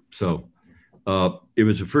 Yeah. So it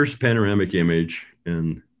was the first panoramic image,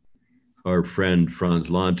 and our friend Franz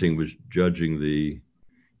Lanting was judging the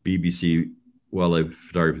BBC Wildlife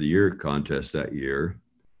Photography of the Year contest that year,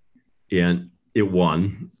 and it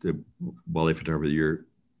won the Wildlife Photography of the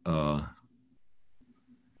Year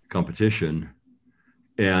competition.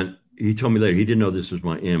 And he told me later, he didn't know this was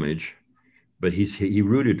my image, but he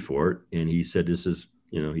rooted for it, and he said this is,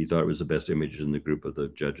 he thought it was the best image in the group of the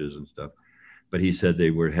judges and stuff. But he said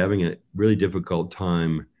they were having a really difficult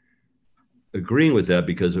time agreeing with that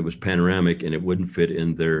because it was panoramic and it wouldn't fit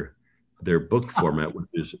in their book format,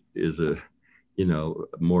 which is a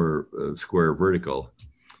more square vertical.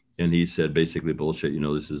 And he said basically bullshit,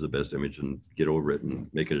 this is the best image and get over it and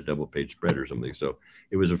make it a double page spread or something. So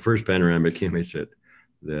it was the first panoramic image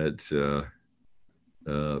that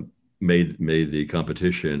made the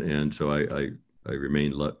competition, and so I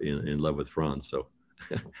remained in love with Franz. So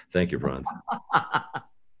thank you, Franz.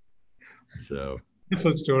 So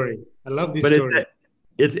beautiful story. I love this story.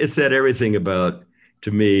 It said everything about,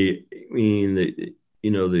 to me. I mean,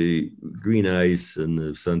 the green ice and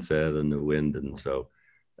the sunset and the wind, and so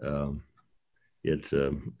it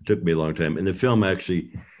took me a long time. And the film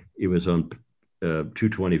actually, it was on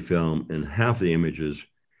 220 film, and half the images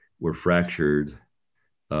were fractured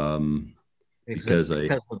because of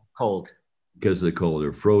the cold. Because of the cold, they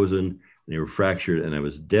were frozen and they were fractured, and I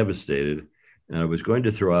was devastated. And I was going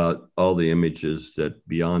to throw out all the images that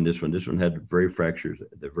beyond this one. This one had very fractures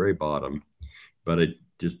at the very bottom, but I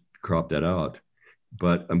just cropped that out.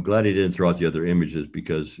 But I'm glad he didn't throw out the other images,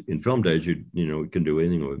 because in film days, you can do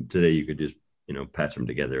anything with them. Today, you could just, patch them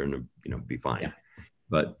together and, be fine. Yeah.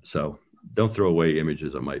 But so don't throw away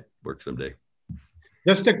images that might work someday.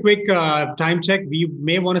 Just a quick time check. We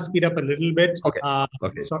may want to speed up a little bit. Okay.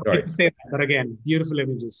 Okay. Sorry to say that, but again, beautiful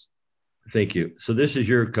images. Thank you. So this is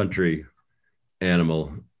your country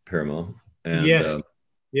animal, Parimal. And, yes.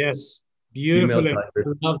 Beautiful. I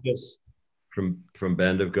love this. From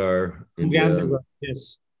Bandhavgarh, India. Bandhavgarh,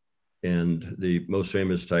 yes. And the most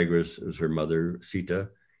famous tigress was her mother, Sita,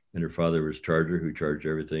 and her father was Charger, who charged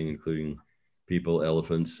everything, including people,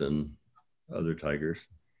 elephants, and other tigers.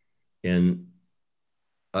 And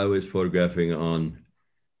I was photographing on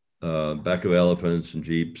back of elephants and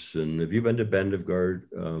jeeps. And have you been to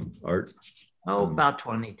Bandhavgarh, Art? Oh, about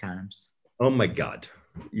 20 times. Oh my God,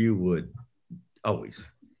 you would always.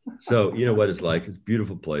 So you know what it's like. It's a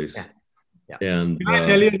beautiful place. Yeah. Yeah. And can I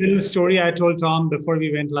tell you a little story I told Tom before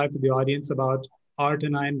we went live to the audience about Art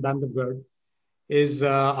and I in Bandhavgarh?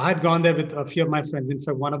 I had gone there with a few of my friends. In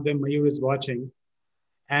fact, one of them, Mayur, is watching.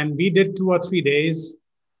 And we did 2 or 3 days,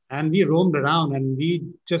 and we roamed around, and we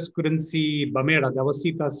just couldn't see Bamera. That was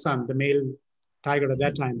Sita's son, the male tiger at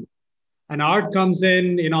that time. And Art comes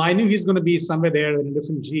in, I knew he's going to be somewhere there in a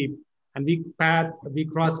different Jeep. and we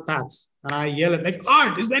cross paths. And I yell at like,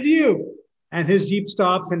 Art, is that you? And his Jeep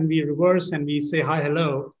stops and we reverse and we say hi,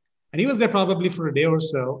 hello. And he was there probably for a day or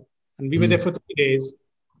so. And we were there for 3 days.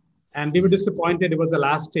 And we were disappointed. It was the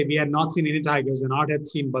last day. We had not seen any tigers, and Art had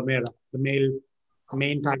seen Bamera, the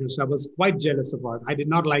main tiger. So I was quite jealous of Art. I did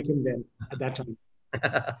not like him then at that time.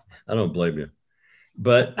 I don't blame you.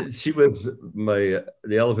 But she was the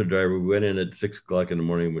elephant driver. We went in at 6 o'clock in the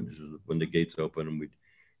morning when the gates open, and we'd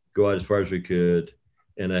go out as far as we could.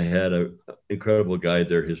 And I had an incredible guide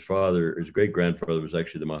there. His great grandfather was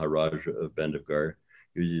actually the Maharaja of Bandhavgarh.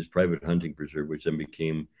 He was his private hunting preserve, which then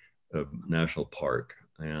became a national park.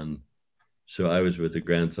 And so I was with a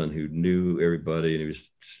grandson who knew everybody, and he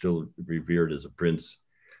was still revered as a prince.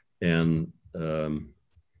 And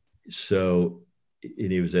so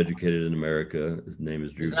he was educated in America. His name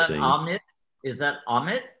is Dhruv Is that Singh. Amit? Is that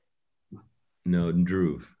Amit? No,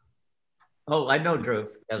 Dhruv. Oh, I know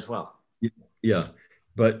Dhruv as well. Yeah,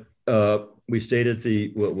 but we stayed at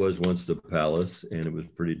what was once the palace, and it was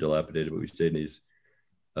pretty dilapidated, but we stayed in these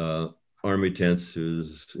army tents. It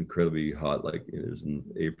was incredibly hot, like it was in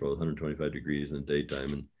April, 125 degrees in the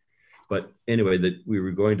daytime. But anyway, we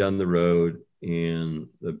were going down the road, and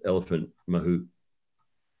the elephant Mahout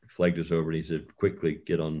flagged us over, and he said, quickly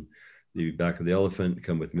get on the back of the elephant,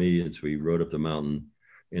 come with me. And so we rode up the mountain,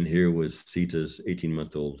 and here was Sita's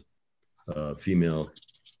 18-month-old female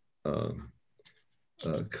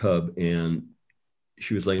cub, and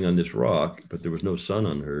she was laying on this rock, but there was no sun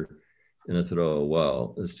on her. And I said, oh,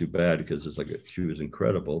 wow, that's too bad, because it's like she was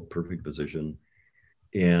incredible, perfect position.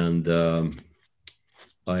 And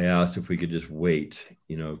I asked if we could just wait,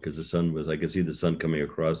 because the sun I could see the sun coming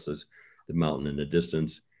across the mountain in the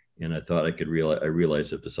distance. And I thought I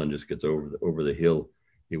realized if the sun just gets over the hill,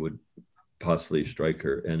 it would possibly strike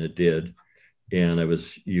her. And it did. And I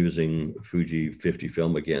was using Fuji 50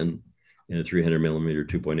 film again in a 300 millimeter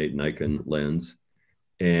 2.8 Nikon lens.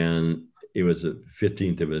 And it was a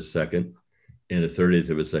 15th of a second and a 30th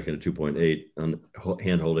of a second at 2.8 on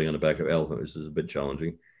hand holding on the back of elephant, which is a bit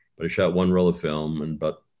challenging. But I shot one roll of film, and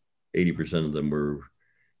about 80% of them were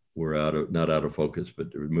not out of focus,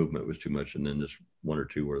 but the movement was too much. And then just one or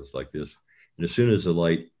two were like this. And as soon as the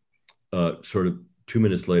light, sort of 2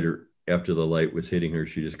 minutes later, after the light was hitting her,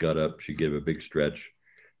 she just got up, she gave a big stretch,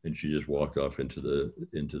 and she just walked off into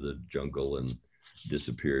the jungle and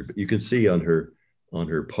disappeared. But you can see on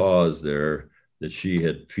her paws there that she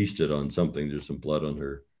had feasted on something. There's some blood on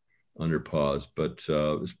her paws, but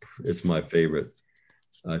it's my favorite,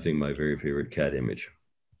 I think my very favorite cat image.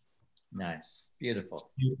 Nice.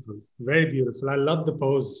 Beautiful. Beautiful. Very beautiful. I love the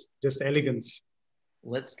pose, just elegance.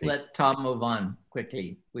 Let's let Tom move on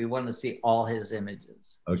quickly. We want to see all his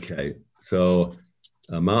images. Okay. So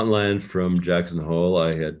a mountain lion from Jackson Hole.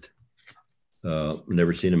 I had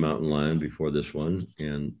never seen a mountain lion before this one.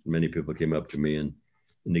 And many people came up to me in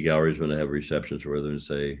the galleries when I have receptions where they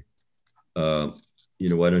say, why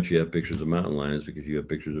don't you have pictures of mountain lions? Because you have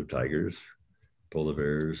pictures of tigers, polar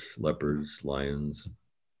bears, leopards, lions,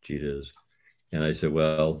 cheetahs. And I said,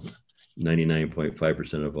 well,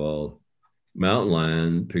 99.5% of all mountain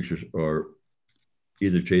lion pictures are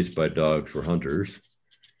either chased by dogs for hunters,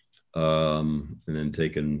 and then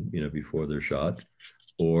taken, before they're shot,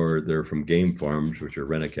 or they're from game farms, which are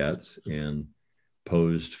rent-a-cats, and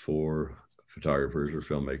posed for photographers or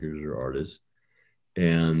filmmakers or artists.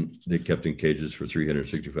 And they're kept in cages for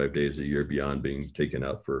 365 days a year beyond being taken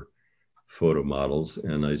out for photo models.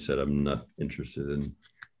 And I said, I'm not interested in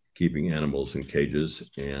keeping animals in cages,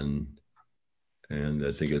 and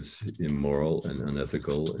I think it's immoral and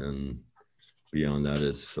unethical, and beyond that,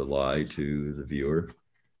 it's a lie to the viewer.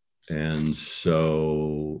 And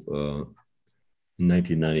so in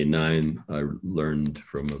 1999, I learned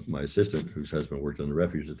from my assistant, whose husband worked on the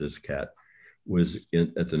refuge, that this cat was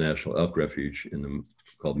at the National Elk Refuge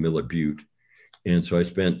called Miller Butte. And so I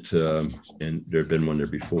spent, and there had been one there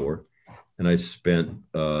before, and I spent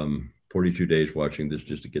 42 days watching this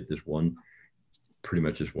just to get pretty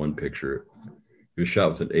much this one picture. It was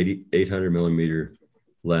shot with an 800 millimeter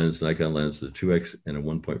lens, Nikon lens, the 2x and a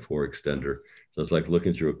 1.4 extender. So it's like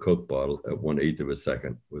looking through a Coke bottle at 1/8 of a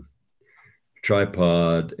second, with a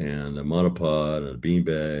tripod and a monopod and a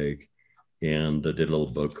beanbag. And I did a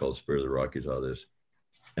little book called Spirit of the Rockies out of this.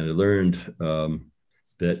 And I learned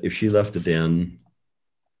that if she left the den,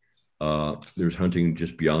 there was hunting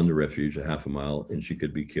just beyond the refuge, a half a mile, and she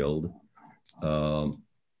could be killed.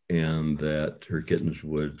 And that her kittens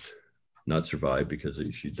would not survive because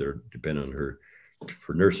they're dependent on her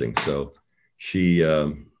for nursing. So she,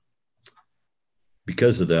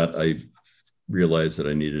 because of that, I realized that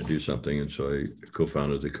I needed to do something. And so I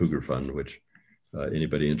co-founded the Cougar Fund, which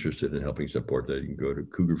anybody interested in helping support that, you can go to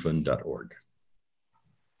cougarfund.org.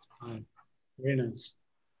 Very nice.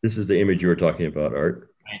 This is the image you were talking about,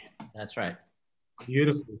 Art. Right. That's right.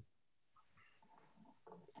 Beautiful.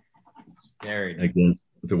 It's very nice. Again,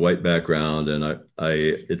 the white background, and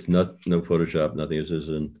it's not no Photoshop, nothing. This is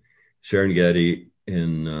in Serengeti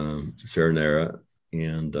in Serenera,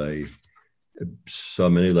 and I saw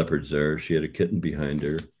many leopards there. She had a kitten behind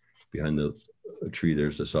her, behind the tree.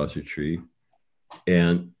 There's a sausage tree,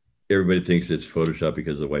 and everybody thinks it's Photoshop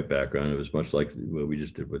because of the white background. It was much like what we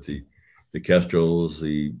just did with the kestrels.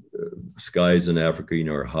 The skies in Africa,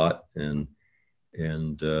 are hot, and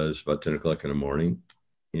it's about 10 o'clock in the morning,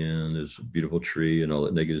 and there's a beautiful tree and all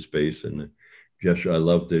that negative space and the gesture. I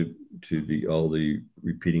love all the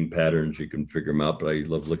repeating patterns. You can figure them out, but I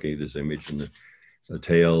love looking at this image, and the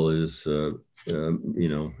tail is in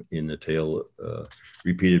the tail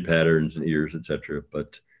repeated patterns and ears, etc.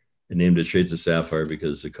 But I named it Shades of Sapphire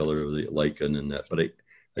because the color of the lichen and that. But I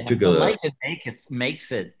took the lichen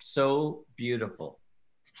makes it so beautiful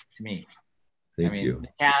to me. Thank you. The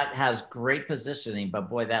cat has great positioning, but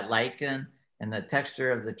boy, that lichen and the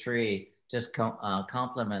texture of the tree just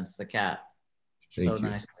complements the cat so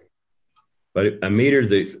nicely. But I metered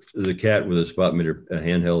the cat with a spot meter, a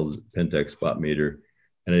handheld Pentax spot meter,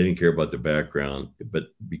 and I didn't care about the background.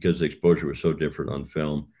 But because the exposure was so different on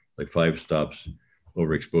film, like 5 stops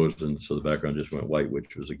overexposed, and so the background just went white,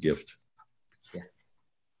 which was a gift. Yeah.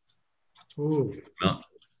 Ooh.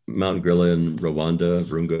 Mountain Gorilla in Rwanda,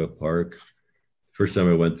 Virunga Park. First time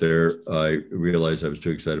I went there, I realized I was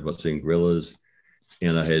too excited about seeing gorillas,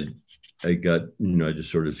 and I got I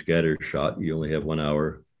just sort of scattershot. You only have 1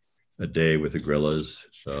 hour a day with the gorillas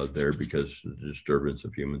there because of the disturbance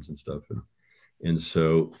of humans and stuff, and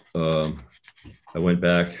so I went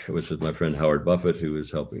back. I was with my friend Howard Buffett, who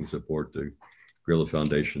was helping support the Gorilla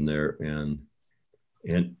Foundation there, and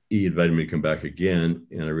he invited me to come back again,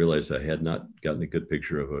 and I realized I had not gotten a good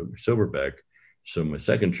picture of a silverback. So my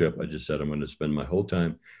second trip, I just said I'm going to spend my whole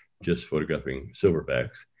time just photographing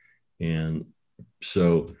silverbacks. And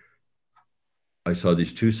so I saw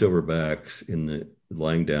these 2 silverbacks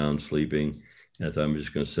lying down, sleeping. And I thought, I'm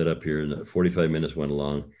just going to sit up here. And 45 minutes went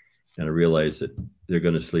along, and I realized that they're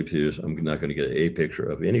going to sleep here. So I'm not going to get a picture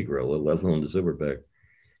of any gorilla, let alone the silverback.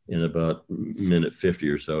 In about minute 50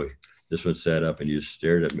 or so, this one sat up and he just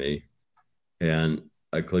stared at me. And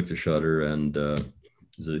I clicked the shutter, and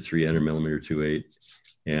the 300 millimeter 2.8,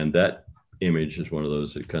 and that image is one of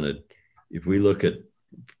those that kind of, if we look at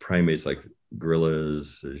primates like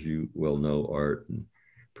gorillas, as you well know, Art and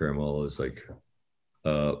Parimal, is like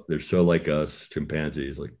they're so like us.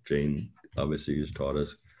 Chimpanzees, like Jane obviously has taught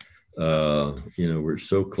us, we're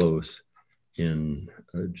so close in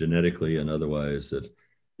genetically and otherwise that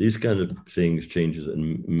these kind of things changes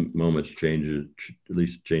and moments change, at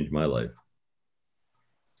least change my life.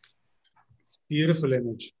 It's a beautiful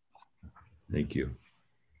image. Thank you.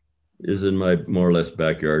 Is in my more or less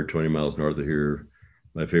backyard, 20 miles north of here.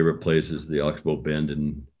 My favorite place is the Oxbow Bend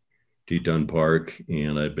in Teton Park,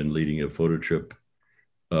 and I've been leading a photo trip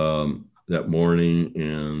that morning,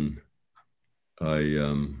 and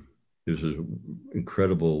there's an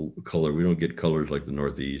incredible color. We don't get colors like the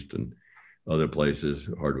Northeast and other places,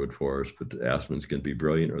 hardwood forest, but the aspens can be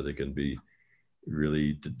brilliant or they can be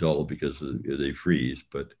really dull because they freeze.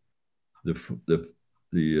 But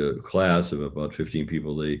the class of about 15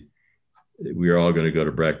 people, we were all going to go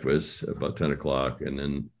to breakfast about 10 o'clock. And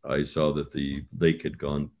then I saw that the lake had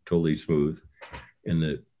gone totally smooth and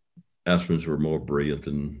the aspens were more brilliant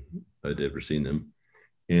than I'd ever seen them.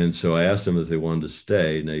 And so I asked them if they wanted to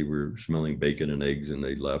stay, and they were smelling bacon and eggs, and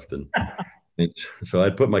they left. And so I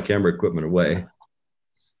put my camera equipment away,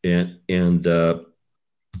 and then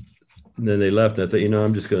they left. I thought,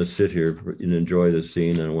 I'm just going to sit here and enjoy the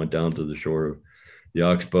scene. And I went down to the shore of the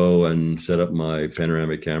Oxbow and set up my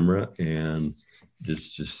panoramic camera and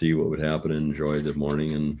just to see what would happen and enjoy the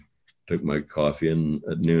morning, and took my coffee. And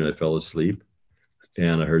at noon, I fell asleep,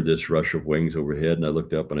 and I heard this rush of wings overhead, and I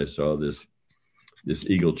looked up and I saw this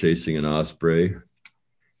eagle chasing an osprey,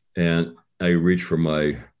 and I reached for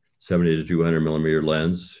my 70 to 200 millimeter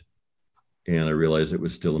lens, and I realized it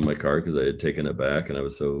was still in my car because I had taken it back, and I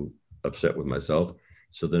was so upset with myself.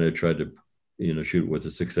 So then I tried to, shoot with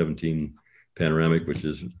a 617 panoramic, which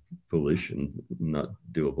is foolish and not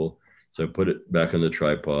doable. So I put it back on the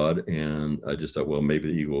tripod, and I just thought, well,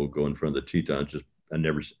 maybe the eagle will go in front of the Tetons. I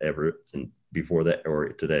never ever, and before that or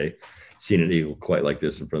today, seen an eagle quite like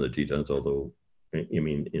this in front of the Tetons, although,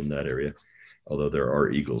 in that area, although there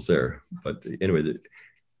are eagles there. But anyway, the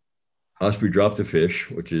osprey dropped the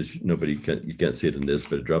fish, which is you can't see it in this,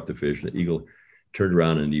 but it dropped the fish. And the eagle turned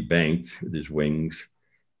around and he banked with his wings,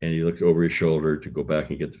 and he looked over his shoulder to go back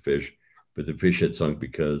and get the fish. But the fish had sunk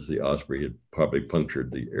because the osprey had probably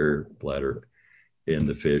punctured the air bladder in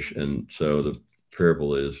the fish. And so the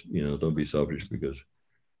parable is, don't be selfish because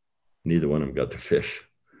neither one of them got the fish.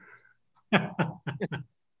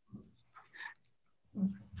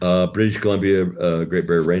 British Columbia, Great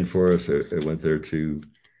Bear Rainforest. I went there to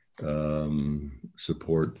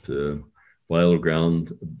support the Vital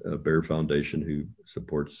Ground Bear Foundation, who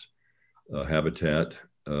supports habitat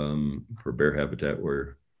for bear habitat,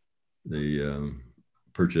 where they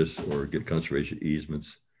purchase or get conservation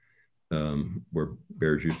easements where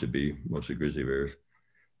bears used to be, mostly grizzly bears.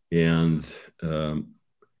 And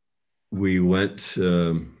we went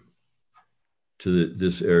to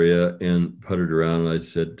this area and puttered around. And I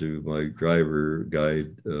said to my driver,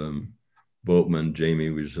 guide, boatman, Jamie,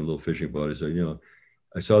 we was in a little fishing boat. I said,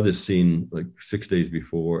 I saw this scene like 6 days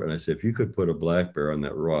before. And I said, if you could put a black bear on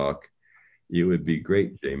that rock, it would be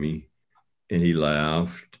great, Jamie. And he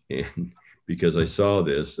laughed. And because I saw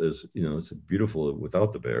this as, it's beautiful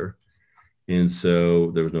without the bear. And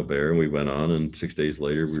so there was no bear, and we went on. And 6 days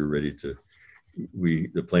later, we were ready to,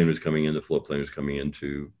 the plane was coming in, the float plane was coming in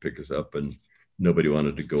to pick us up, and nobody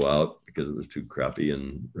wanted to go out because it was too crappy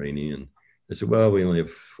and rainy. And I said, well, we only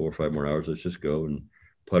have 4 or 5 more hours. Let's just go and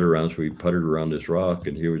putter around. So we puttered around this rock,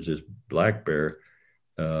 and here was this black bear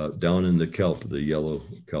down in the kelp, the yellow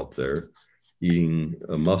kelp there, eating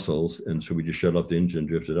mussels. And so we just shut off the engine,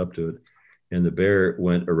 drifted up to it. And the bear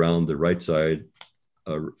went around the right side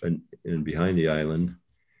and behind the island.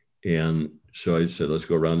 And so I said, let's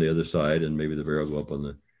go around the other side, and maybe the bear will go up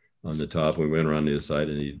on the top. We went around the other side,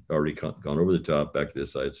 and he'd already gone over the top back to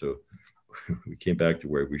this side. So we came back to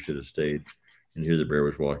where we should have stayed. And here the bear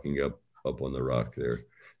was walking up on the rock there.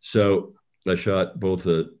 So I shot both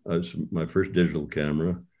my first digital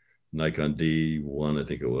camera, Nikon D1, I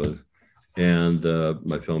think it was, and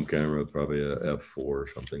my film camera, probably a F4 or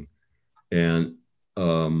something. And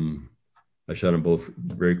I shot them both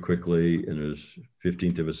very quickly, and it was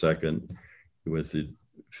 15th of a second with the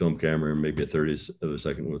film camera, and maybe a 30th of a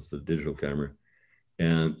second with the digital camera.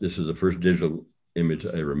 And this is the first digital image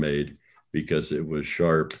I ever made because it was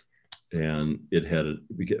sharp, and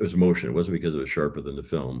it was motion. It wasn't because it was sharper than the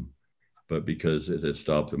film, but because it had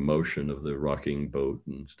stopped the motion of the rocking boat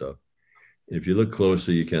and stuff. And if you look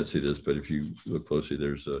closely, you can't see this, but if you look closely,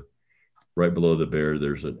 right below the bear,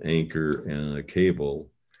 there's an anchor and a cable.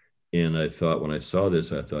 And I thought, when I saw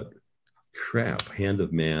this, I thought, crap, hand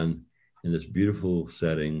of man in this beautiful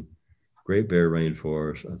setting, Great Bear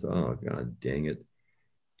Rainforest. I thought, oh, God, dang it.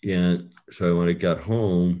 And so when I got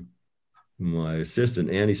home, my assistant,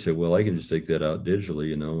 Annie, said, well, I can just take that out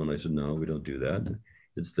digitally, And I said, no, we don't do that.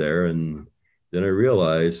 It's there. And then I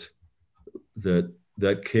realized that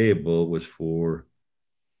cable was for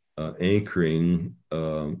anchoring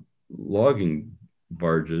logging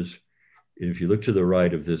barges. If you look to the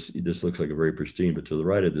right of this looks like a very pristine, but to the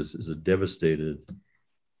right of this is a devastated,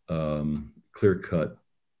 clear-cut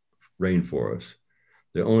rainforest.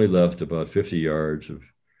 They only left about 50 yards of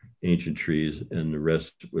ancient trees, and the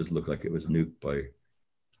rest looked like it was nuked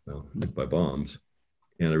by bombs.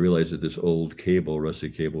 And I realized that this old cable, rusty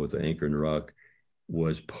cable with the anchor in the rock,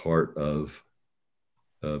 was part of,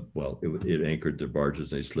 it anchored the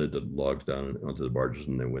barges, and they slid the logs down onto the barges,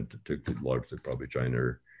 and they took the logs to probably China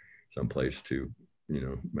or someplace to,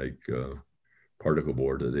 make particle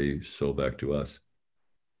board that they sold back to us.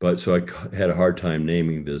 But so I had a hard time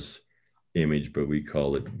naming this image, but we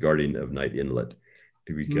call it Guardian of Night Inlet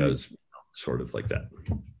because sort of like that.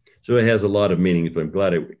 So it has a lot of meanings, but I'm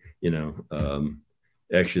glad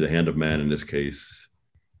actually the hand of man in this case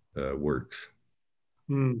works.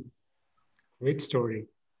 Great story.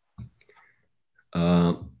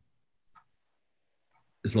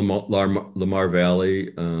 It's Lamar Valley.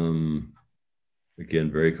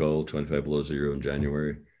 Again, very cold, 25 below zero in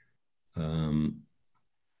January.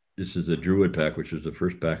 This is the Druid pack, which was the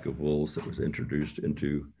first pack of wolves that was introduced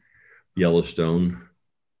into Yellowstone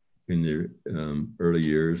in the early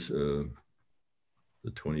years, the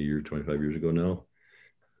 25 years ago now.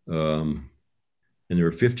 And there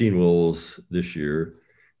were 15 wolves this year.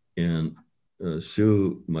 And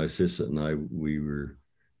Sue, my assistant, and I, we were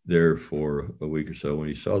there for a week or so when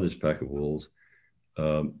he saw this pack of wolves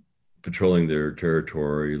patrolling their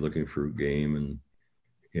territory, looking for game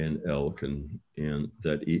and elk. And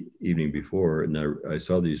that evening before, and I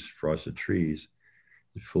saw these frosted trees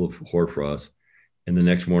full of hoarfrost. And the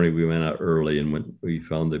next morning we went out early, and we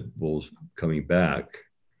found the wolves coming back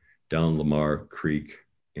down Lamar Creek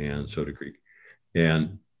and Soda Creek.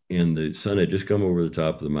 And the sun had just come over the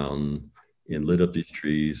top of the mountain, and lit up these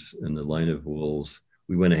trees and the line of wolves.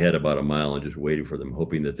 We went ahead about a mile and just waited for them,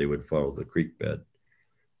 hoping that they would follow the creek bed.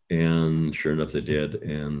 And sure enough, they did.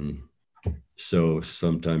 And so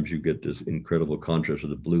sometimes you get this incredible contrast of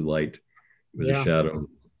the blue light with the shadow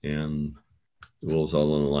and the wolves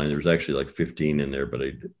all on the line. There was actually like 15 in there, but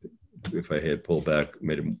if I had pulled back,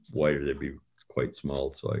 made them wider, they'd be quite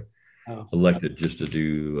small. So I elected just to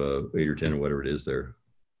do 8 or 10 or whatever it is there.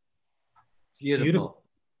 Beautiful.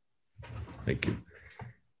 Thank you.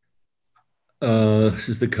 This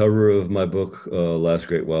is the cover of my book, Last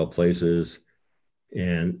Great Wild Places.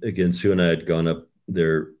 And again, Sue and I had gone up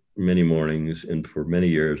there many mornings, and for many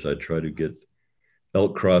years, I tried to get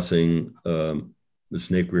elk crossing the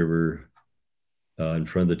Snake River in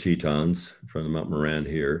front of the Tetons, in front of Mount Moran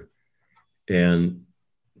here. And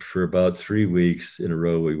for about 3 weeks in a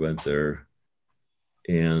row, we went there.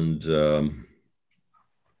 And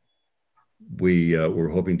we were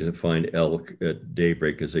hoping to find elk at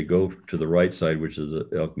daybreak as they go to the right side, which is the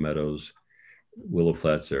Elk Meadows, Willow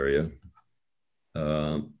Flats area,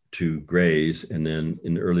 to graze. And then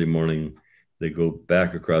in the early morning, they go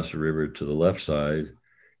back across the river to the left side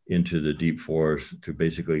into the deep forest to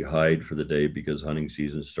basically hide for the day because hunting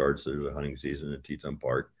season starts. There's a hunting season at Teton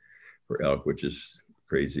Park for elk, which is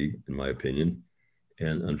crazy in my opinion,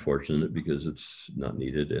 and unfortunate because it's not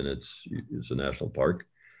needed and it's a national park.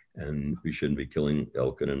 And we shouldn't be killing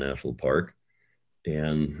elk in a national park.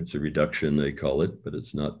 And it's a reduction, they call it, but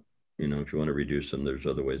it's not, if you want to reduce them, there's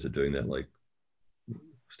other ways of doing that, like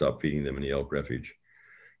stop feeding them in the elk refuge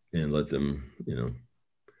and let them,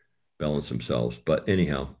 balance themselves. But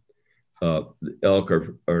anyhow, the elk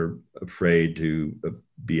are afraid to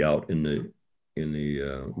be out in the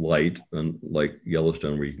light, unlike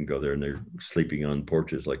Yellowstone, where you can go there and they're sleeping on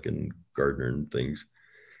porches like in Gardner and things.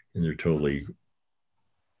 And they're totally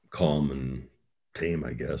calm and tame,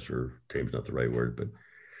 I guess, or tame's not the right word, but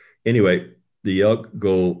anyway, the elk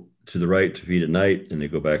go to the right to feed at night and they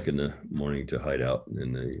go back in the morning to hide out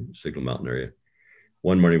in the Signal Mountain area.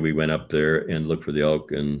 One morning we went up there and looked for the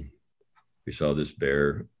elk, and we saw this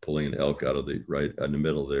bear pulling an elk out of the right in the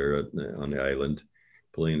middle there on the island,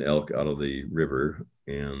 pulling an elk out of the river,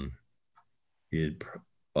 and he had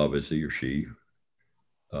obviously, or she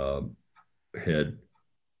had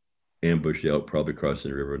ambushed the elk, probably crossing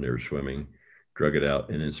the river when they were swimming, drug it out,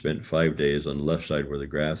 and then spent 5 days on the left side where the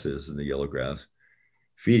grass is and the yellow grass,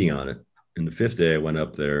 feeding on it. And the 5th day I went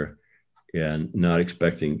up there and not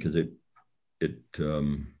expecting, because it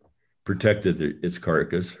protected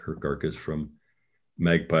her carcass from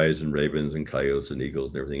magpies and ravens and coyotes and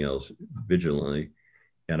eagles and everything else vigilantly.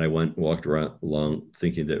 And I walked along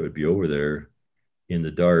thinking that it would be over there in the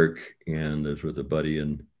dark. And I was with a buddy,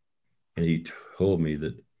 and he told me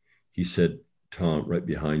that, he said, Tom, right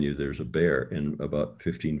behind you, there's a bear. And about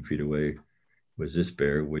 15 feet away was this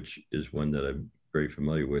bear, which is one that I'm very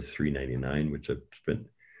familiar with, 399, which I've spent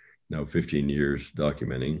now 15 years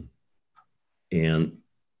documenting. And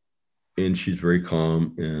she's very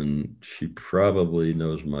calm, and she probably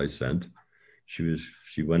knows my scent.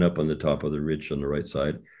 She went up on the top of the ridge on the right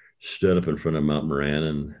side, stood up in front of Mount Moran,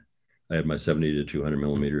 and I had my 70 to 200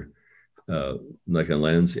 millimeter Nikon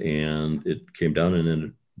lens, and it came down and then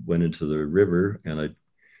it went into the river, and I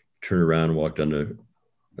turned around and walked on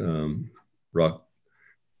the rock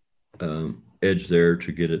edge there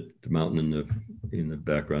to get at the mountain in the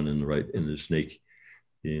background, in the snake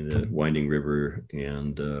in the winding river.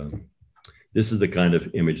 And this is the kind of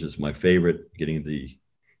image that's my favorite,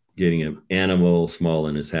 getting an animal small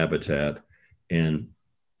in its habitat. And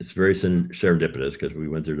it's very serendipitous because we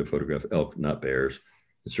went there to photograph elk, not bears,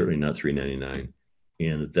 and certainly not 399.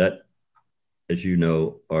 And that, as you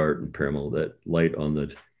know, Art and Parimal, that light on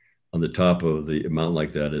the top of the mountain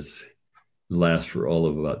like that lasts for all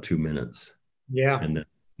of about 2 minutes. Yeah. And then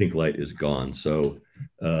pink light is gone. So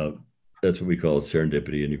that's what we call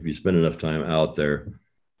serendipity. And if you spend enough time out there,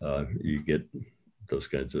 you get those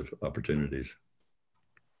kinds of opportunities.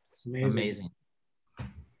 It's amazing.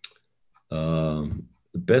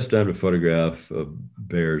 The best time to photograph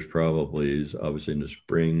bears probably is obviously in the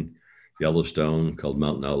spring, Yellowstone, called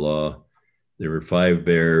Mountain Outlaw. There were 5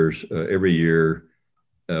 bears every year.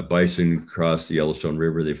 Bison cross the Yellowstone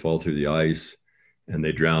River. They fall through the ice and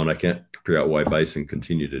they drown. I can't figure out why bison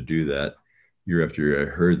continue to do that year after year. I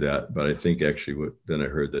heard that, but I think actually then I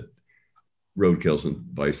heard that roadkills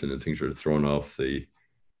and bison and things are thrown off the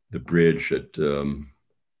bridge at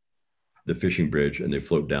the fishing bridge, and they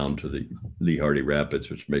float down to the Lee Hardy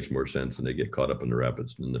Rapids, which makes more sense, and they get caught up in the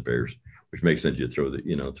rapids than the bears, which makes sense. You throw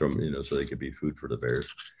them, so they could be food for the bears.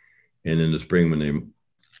 And in the spring, when they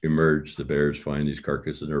emerge, the bears find these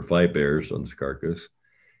carcasses. There are 5 bears on this carcass,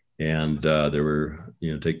 And they were,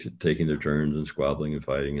 taking their turns and squabbling and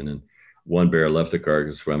fighting. And then one bear left the car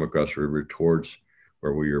and swam across the river towards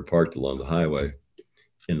where we were parked along the highway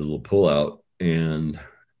in a little pullout. And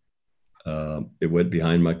it went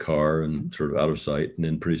behind my car and sort of out of sight. And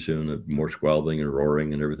then pretty soon, more squabbling and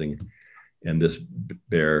roaring and everything. And this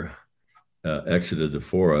bear exited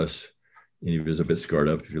before us. And he was a bit scarred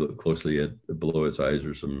up. If you look closely below his eyes,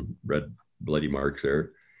 there's some red bloody marks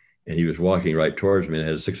there. And he was walking right towards me. And I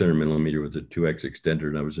had a 600 millimeter with a 2X extender.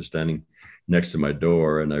 And I was just standing next to my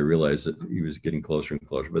door. And I realized that he was getting closer and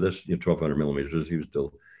closer. But this, 1200 millimeters, he was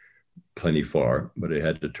still plenty far. But I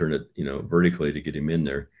had to turn it, vertically to get him in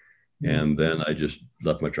there. And then I just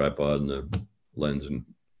left my tripod and the lens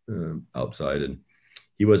and outside. And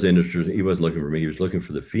he wasn't interested. He wasn't looking for me. He was looking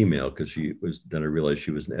for the female because then I realized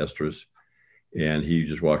she was an estrus. And he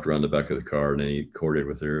just walked around the back of the car and then he courted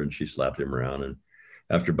with her and she slapped him around. And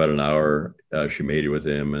after about an hour, she mated with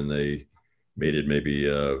him and they mated maybe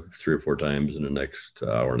 3 or 4 times in the next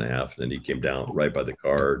hour and a half. And then he came down right by the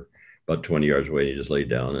car, about 20 yards away. And he just laid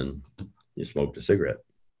down and he smoked a cigarette.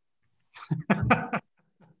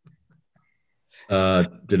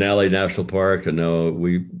 Denali National Park. I know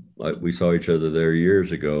we saw each other there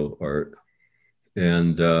years ago, Art.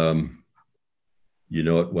 And you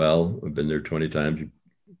know it well. I've been there 20 times. You've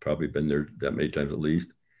probably been there that many times at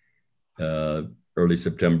least. Early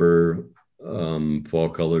September, fall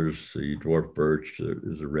colors, the dwarf birch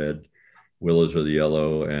is a red, willows are the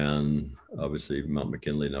yellow, and obviously Mount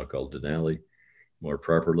McKinley, now called Denali, more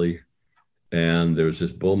properly. And there was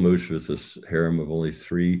this bull moose with this harem of only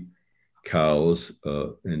 3 cows,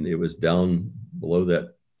 and it was down below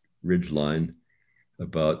that ridge line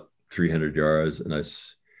about 300 yards. And I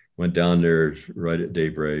went down there right at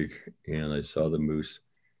daybreak, and I saw the moose.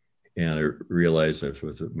 And I realized I was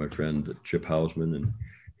with my friend Chip Hausman and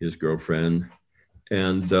his girlfriend.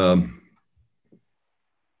 And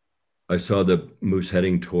I saw the moose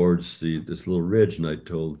heading towards this little ridge. And I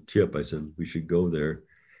told Chip, I said, we should go there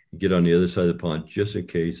and get on the other side of the pond just in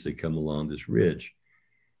case they come along this ridge,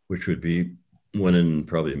 which would be 1 in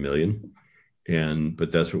probably a million.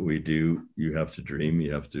 But that's what we do. You have to dream,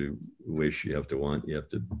 you have to wish, you have to want, you have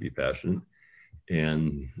to be passionate.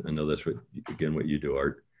 And I know that's what you do,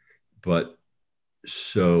 Art. But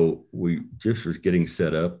so we just was getting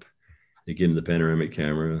set up. Again, the panoramic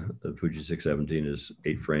camera, the Fuji 617 is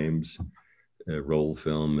 8 frames, roll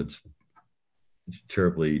film. It's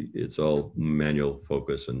all manual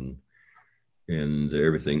focus and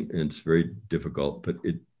everything. And it's very difficult, but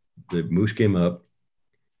the moose came up,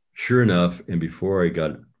 sure enough. And before I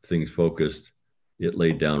got things focused, it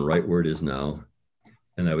laid down right where it is now.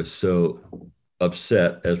 And I was so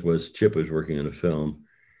upset, as was Chip, was working on a film.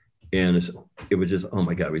 And it was just, oh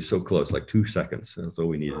my God, we were so close, like 2 seconds. That's all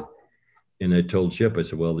we needed. And I told Chip, I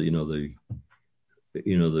said, well, the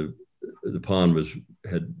pond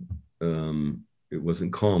it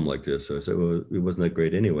wasn't calm like this. So I said, well, it wasn't that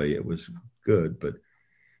great anyway. It was good. But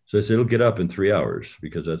so I said, it'll get up in 3 hours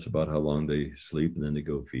because that's about how long they sleep. And then they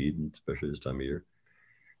go feed, and especially this time of year.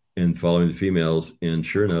 And following the females. And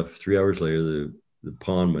sure enough, 3 hours later, the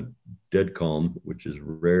pond went dead calm, which is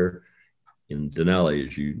rare in Denali,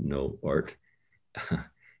 as you know, Art,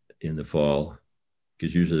 in the fall,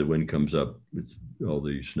 because usually the wind comes up with all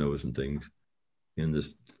the snows and things. And the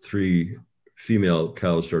 3 female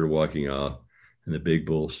cows started walking off, and the big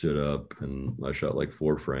bull stood up, and I shot like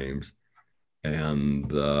 4 frames.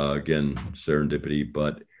 And again, serendipity.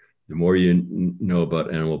 But the more you know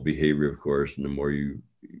about animal behavior, of course, and the more you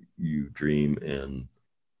dream, and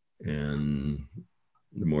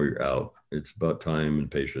the more you're out. It's about time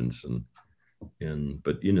and patience,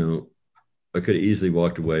 but I could have easily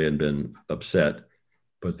walked away and been upset,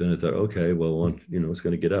 but then I thought, okay, well, it's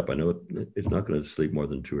going to get up. I know it's not going to sleep more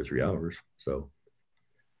than 2 or 3 hours. So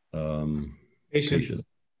patience.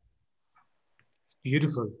 It's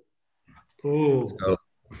beautiful. Oh, so,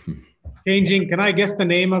 changing. Can I guess the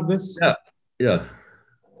name of this? Yeah.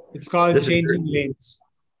 It's called Changing Lanes.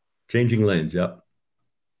 Changing Lanes. Yeah.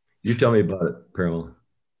 You tell me about it, Parimal.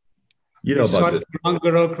 You know about it.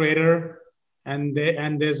 Ngorongoro crater, and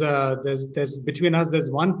there's between us, there's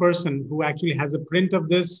one person who actually has a print of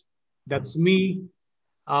this. That's me.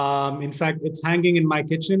 In fact, it's hanging in my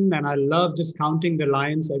kitchen, and I love just counting the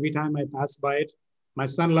lines every time I pass by it. My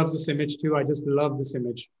son loves this image too. I just love this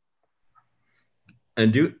image.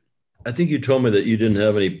 And I think you told me that you didn't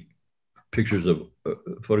have any pictures of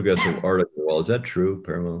photographs of art at the wall. Is that true,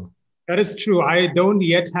 Parimal? That is true. I don't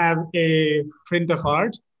yet have a print of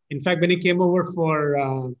art. In fact, when he came over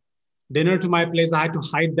for dinner to my place, I had to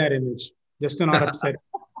hide that image just to not upset.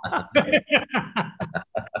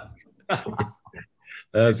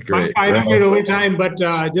 That's great. I know Well, you're over time, but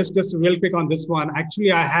just real quick on this one.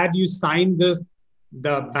 Actually, I had you sign the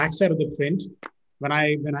backside of the print when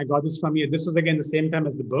I got this from you. This was again the same time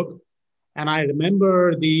as the book, and I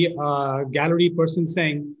remember the gallery person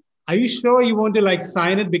saying, "Are you sure you want to like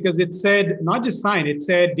sign it?" Because it said not just sign, it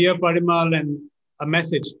said "Dear Parimal" and a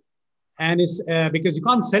message. And it's because you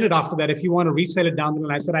can't sell it after that if you want to resell it down the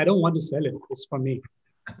line. I said, I don't want to sell it. It's for me.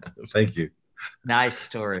 thank you. Nice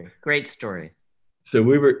story. Great story. So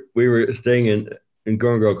we were staying in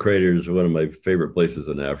Ngorongoro Crater is one of my favorite places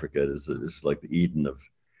in Africa. It's like the Eden of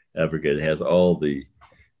Africa. It has all the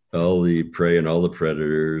prey and all the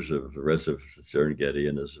predators of the rest of Serengeti,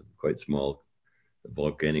 and is quite small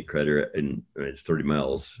volcanic crater, and it's 30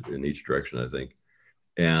 miles in each direction, I think.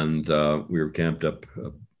 And we were camped up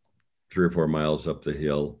 3 or 4 miles up the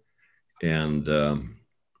hill, and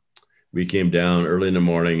we came down early in the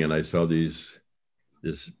morning, and I saw this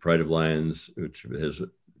pride of lions, which has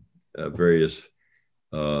various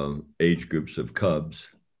age groups of cubs,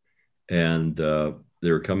 and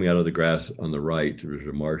they were coming out of the grass on the right. There was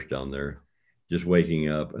a marsh down there, just waking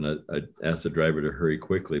up, and I asked the driver to hurry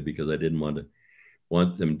quickly because I didn't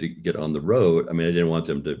want them to get on the road. I mean, I didn't want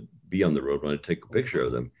them to be on the road. I wanted to take a picture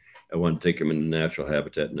of them. I wanted to take them in the natural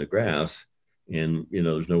habitat in the grass. And,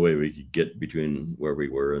 there's no way we could get between where we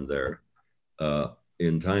were and there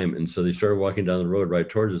in time. And so they started walking down the road right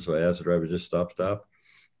towards us. So I asked the driver, just stop.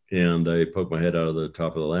 And I poked my head out of the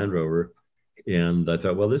top of the Land Rover. And I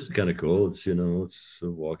thought, well, this is kind of cool. It's, it's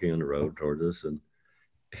walking on the road towards us.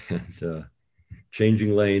 And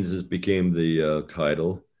changing lanes became the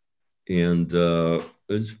title. And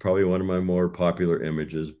it's probably one of my more popular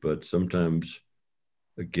images, but sometimes,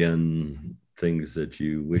 again, things that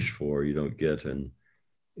you wish for, you don't get, and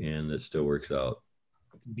it still works out.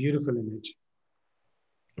 It's a beautiful image.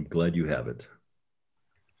 I'm glad you have it.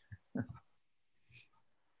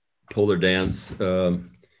 Polar dance,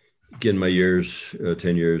 again, my years,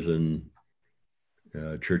 10 years in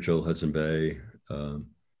Churchill, Hudson Bay,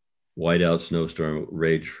 whiteout snowstorm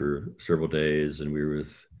raged for several days, and we were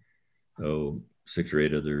with 6 or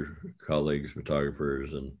 8 other colleagues,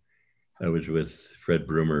 photographers, and I was with Fred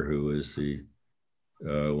Broomer, who is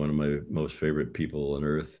one of my most favorite people on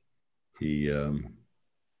earth. He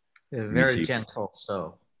very gentle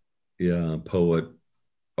soul. Yeah, poet,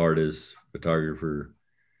 artist, photographer,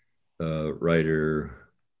 writer,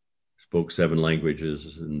 spoke 7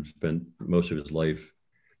 languages, and spent most of his life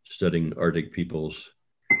studying Arctic peoples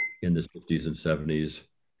in the 60s and 70s,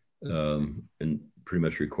 and pretty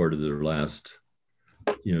much recorded their last,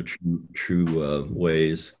 true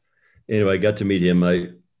ways. Anyway, I got to meet him. I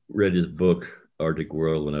read his book, Arctic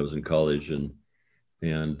World, when I was in college, and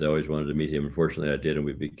I always wanted to meet him. Unfortunately, I did, and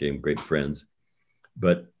we became great friends.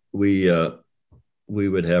 But we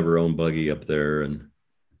would have our own buggy up there, and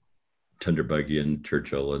tender buggy in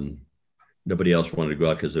Churchill, and nobody else wanted to go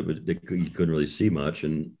out because you couldn't really see much.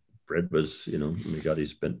 And Fred was, he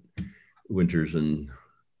spent winters in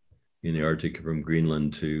the Arctic from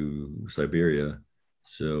Greenland to Siberia.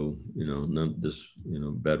 So, none of this,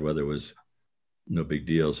 bad weather was no big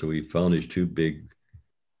deal. So we found these 2 big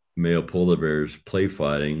male polar bears play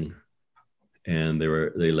fighting, and they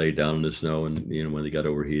laid down in the snow, and, when they got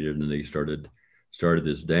overheated and they started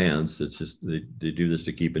this dance, it's just, they do this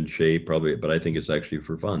to keep in shape probably, but I think it's actually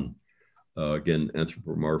for fun. Again,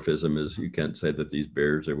 anthropomorphism is, you can't say that these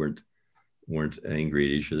bears, they weren't angry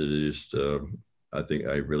at each other. They just,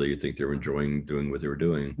 I really think they were enjoying doing what they were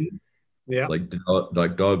doing. Yeah. Like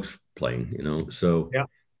dogs playing, so, yeah.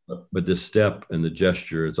 But the step and the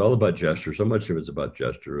gesture, it's all about gesture. So much of it's about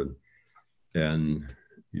gesture, and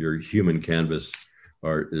your human canvas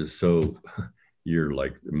art is so, you're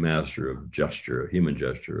like the master of gesture, human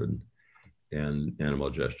gesture and animal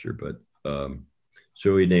gesture. But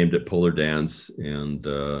so we named it Polar Dance, and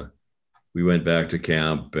we went back to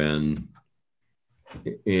camp, and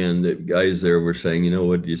the guys there were saying,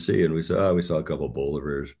 what did you see? And we said, we saw a couple of polar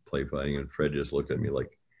bears play fighting. And Fred just looked at me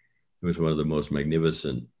like it was one of the most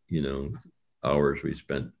magnificent, hours we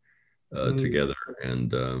spent together.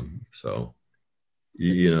 And so,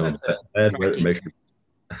 that makes me,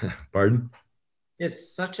 pardon?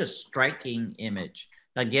 It's such a striking image.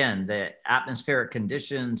 Again, the atmospheric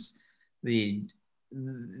conditions, the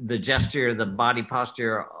gesture, the body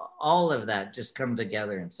posture, all of that just come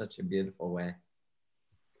together in such a beautiful way.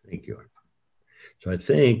 Thank you. So I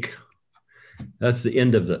think that's the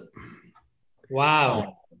end of the.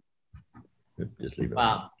 Wow. Just leave it.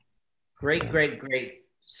 Wow. Great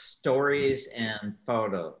stories and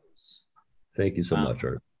photos. Thank you so much,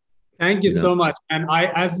 Art. Thank you so much. And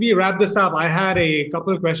as we wrap this up, I had a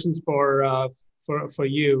couple of questions for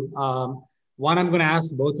you. One I'm going to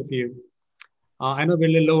ask both of you. I know we're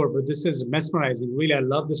a little lower, but this is mesmerizing. Really, I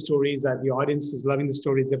love the stories that the audience is loving the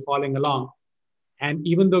stories. They're following along. And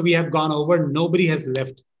even though we have gone over, nobody has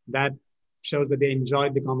left. That shows that they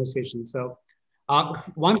enjoyed the conversation. So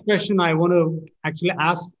one question I want to actually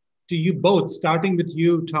ask to you both, starting with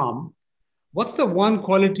you, Tom. What's the one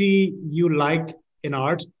quality you like in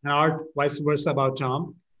art, and art vice versa about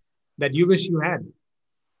Tom, that you wish you had?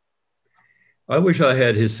 I wish I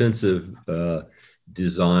had his sense of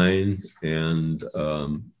design, and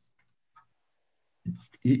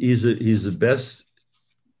he's the best.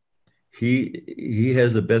 He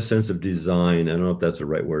has the best sense of design. I don't know if that's the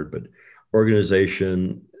right word, but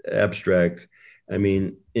organization, abstract. I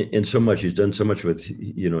mean, in so much, he's done so much with,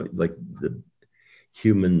 like the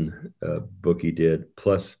human book he did,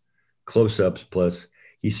 plus close-ups, plus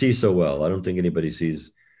he sees so well. I don't think anybody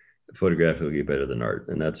sees photographically better than art,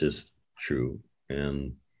 and that's just true.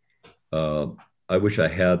 And I wish I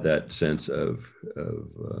had that sense of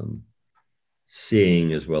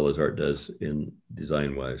seeing as well as art does in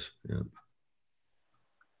design wise. Yeah.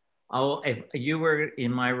 Oh, if you were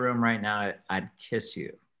in my room right now, I'd kiss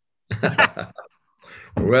you.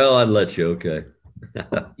 Well, I'd let you. Okay.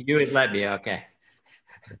 You would let me. Okay.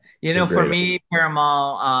 You know, for me,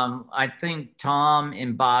 Parimal, I think Tom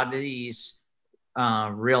embodies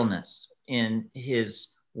realness in his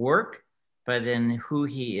work, but in who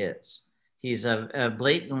he is. He's a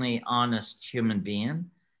blatantly honest human being,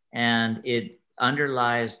 and it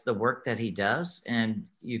underlies the work that he does. And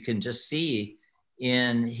you can just see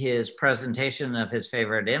in his presentation of his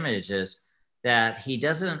favorite images that he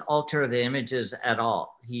doesn't alter the images at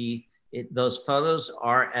all. Those photos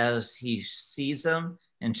are as he sees them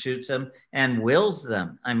and shoots them and wills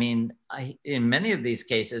them. I mean, in many of these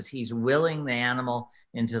cases, he's willing the animal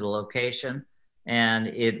into the location, and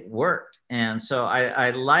it worked. And so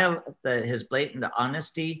I love his blatant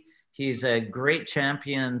honesty. He's a great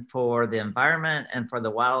champion for the environment and for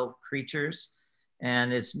the wild creatures.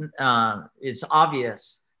 And it's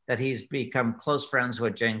obvious that he's become close friends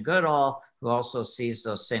with Jane Goodall, who also sees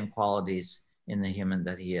those same qualities in the human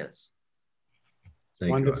that he is.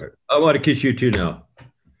 Thank Wonderful. You. I want to kiss you too now.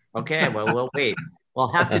 Okay, well, we'll wait.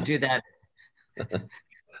 We'll have to do that.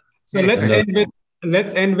 So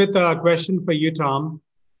let's end with a question for you, Tom.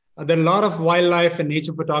 There are a lot of wildlife and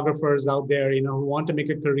nature photographers out there, who want to make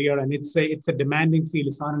a career, and it's a demanding field.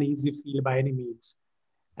 It's not an easy field by any means.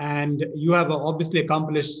 And you have obviously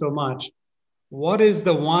accomplished so much. What is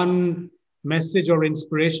the one message or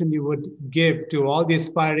inspiration you would give to all the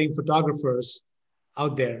aspiring photographers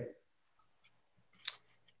out there?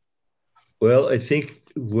 Well, I think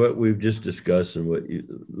what we've just discussed and what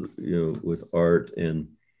with art, and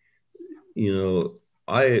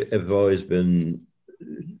I have always been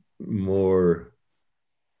more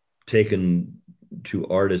taken to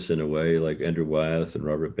artists in a way, like Andrew Wyeth and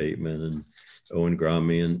Robert Bateman and Owen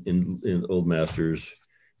Grommy and in old masters,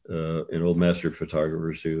 and old master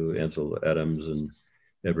photographers who Ansel Adams and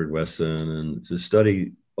Edward Weston, and to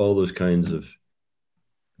study all those kinds of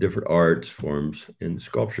different arts forms and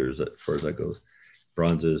sculptures, as far as that goes,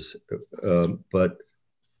 bronzes, but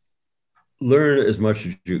learn as much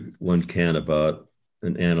as one can about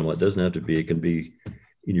an animal. It doesn't have to be, it can be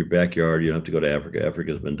in your backyard. You don't have to go to Africa.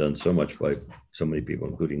 Africa has been done so much by so many people,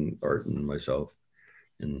 including Art and myself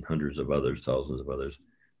and hundreds of others, thousands of others.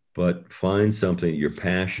 But find something you're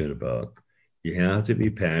passionate about. You have to be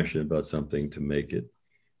passionate about something to make it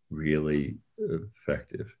really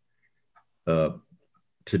effective.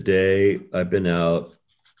 Today, I've been out.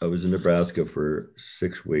 I was in Nebraska for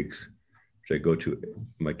 6 weeks, which I go to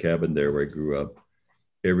my cabin there where I grew up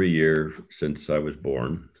every year since I was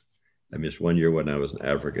born. I missed 1 year when I was in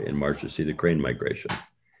Africa in March to see the crane migration.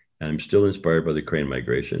 And I'm still inspired by the crane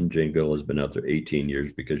migration. Jane Goodall has been out there 18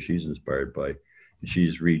 years because she's inspired by,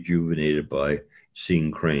 she's rejuvenated by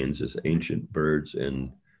seeing cranes as ancient birds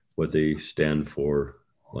and what they stand for,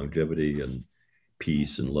 longevity and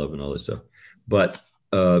peace and love and all this stuff. But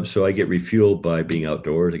so I get refueled by being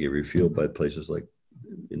outdoors. I get refueled by places like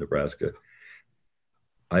in Nebraska.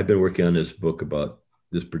 I've been working on this book about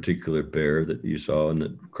this particular bear that you saw in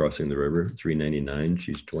the crossing the river, 399.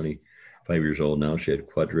 She's 25 years old now. She had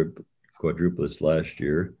quadruplets last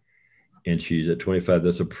year, and she's at 25.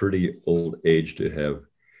 That's a pretty old age to have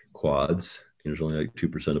quads. There's only like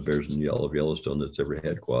 2% of bears in all of Yellowstone that's ever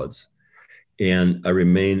had quads. And I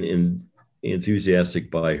remain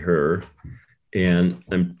enthusiastic by her. And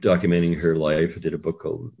I'm documenting her life. I did a book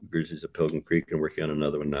called Grizzlies of Pilgrim Creek and working on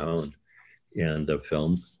another one now and a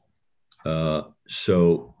film.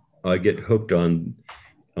 So I get hooked on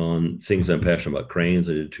on things I'm passionate about. Cranes.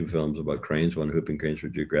 I did 2 films about cranes, one Hooping Cranes for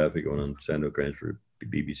Geographic, one on Sando Cranes for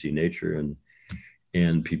BBC Nature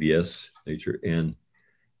and PBS Nature. And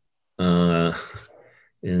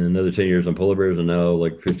in another 10 years on polar bears, and now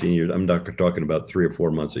like 15 years, I'm not talking about 3 or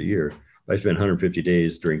 4 months a year. I spent 150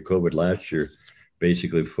 days during COVID last year,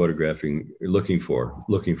 basically photographing, looking for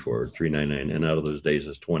 399, and out of those days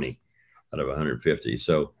is 20 out of 150.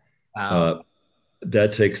 So Wow.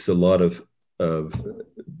 that takes a lot of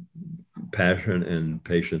passion and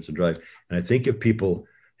patience and drive. And I think if people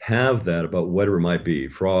have that about whatever it might be,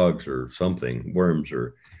 frogs or something, worms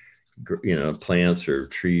or plants or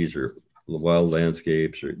trees or wild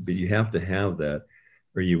landscapes, but you have to have that,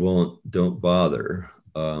 or you don't bother.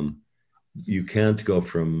 You can't go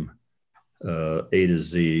from A to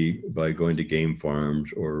Z by going to game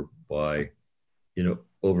farms or by,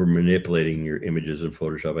 over manipulating your images in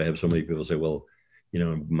Photoshop. I have so many people say, well,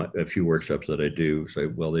 a few workshops that I do say,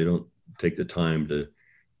 well, they don't take the time to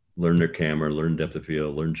learn their camera, learn depth of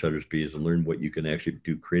field, learn shutter speeds, and learn what you can actually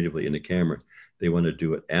do creatively in the camera. They want to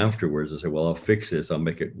do it afterwards and say, well, I'll fix this, I'll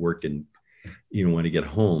make it work, and when you get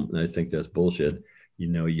home. And I think that's bullshit.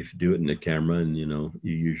 You do it in the camera, and you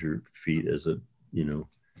use your feet as a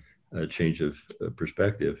change of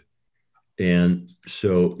perspective. And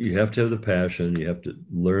so you have to have the passion, you have to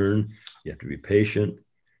learn, you have to be patient,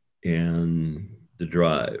 and the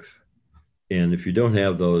drive. And if you don't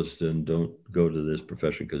have those, then don't go to this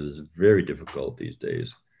profession, because it's very difficult these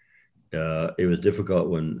days. It was difficult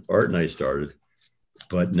when Art and I started,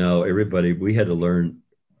 but now we had to learn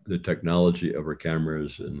the technology of our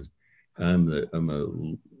cameras, and I'm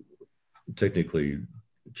a technically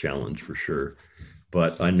challenged for sure,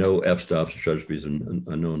 but I know f-stops and shutter speeds, and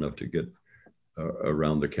I know enough to get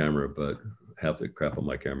around the camera, but half the crap on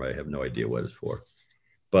my camera, I have no idea what it's for.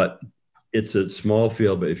 But it's a small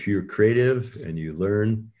field, but if you're creative and you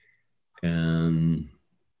learn and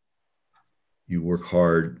you work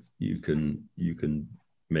hard, you can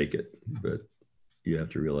make it. But you have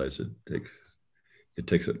to realize it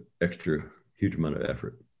takes an extra huge amount of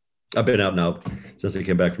effort. I've been out now since I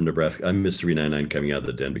came back from Nebraska. I missed 399 coming out of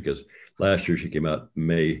the den, because last year she came out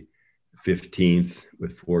May 15th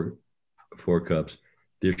with four cups.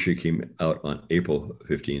 This year came out on April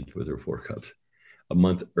 15th with her 4 cups, a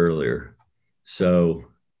month earlier. So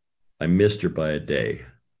I missed her by a day,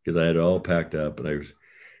 because I had it all packed up, and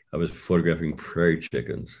I was photographing prairie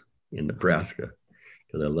chickens in Nebraska,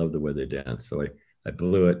 because I love the way they dance. So I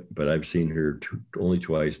blew it, but I've seen her only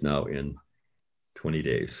twice now in 20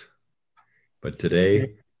 days. But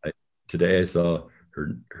today I saw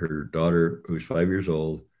her daughter, who's 5 years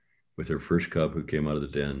old, with her first cub, who came out of the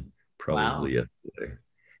den probably yesterday.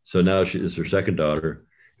 So now she is her second daughter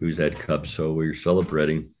who's had cubs. So we're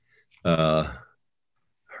celebrating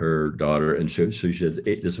her daughter, and so she said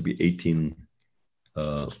this will be 18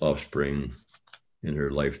 offspring in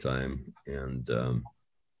her lifetime, and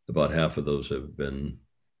about half of those have been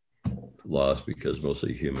lost, because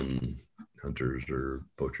mostly human hunters or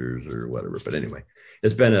poachers or whatever. But anyway,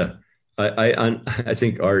 it's been I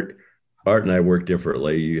think Art and I work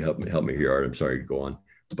differently. You help me here, Art. I'm sorry to go on,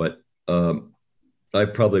 but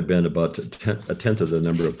I've probably been about a tenth of the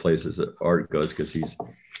number of places that Art goes, because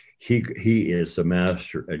he is a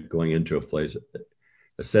master at going into a place,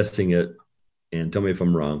 assessing it, and tell me if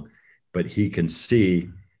I'm wrong, but he can see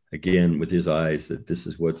again with his eyes that this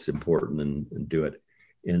is what's important, and do it.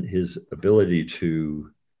 And his ability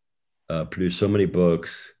to produce so many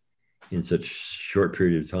books in such short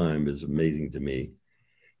period of time is amazing to me.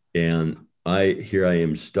 And here I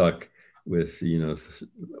am stuck with,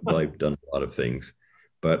 well, I've done a lot of things,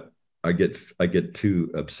 but I get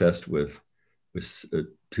too obsessed with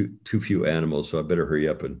too few animals. So I better hurry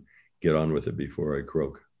up and get on with it before I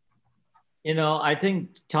croak. I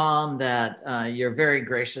think, Tom, that you're very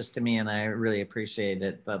gracious to me, and I really appreciate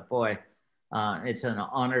it. But boy, it's an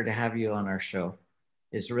honor to have you on our show.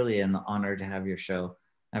 It's really an honor to have your show.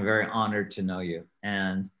 I'm very honored to know you.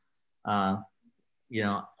 And,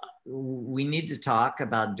 we need to talk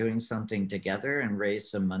about doing something together and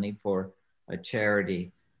raise some money for a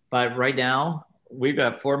charity. But right now, we've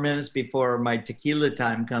got 4 minutes before my tequila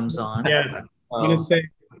time comes on. Yes.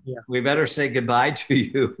 We better say goodbye to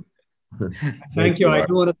you. Thank you. I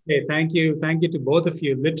do want to say thank you. Thank you to both of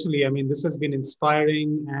you. Literally, I mean, this has been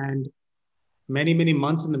inspiring and many, many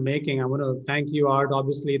months in the making. I want to thank you, Art,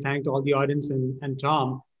 obviously. Thank all the audience and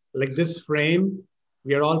Tom. Like this frame,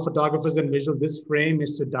 we are all photographers and visual. This frame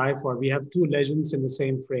is to die for. We have 2 legends in the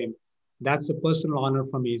same frame. That's a personal honor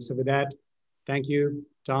for me. So with that, thank you,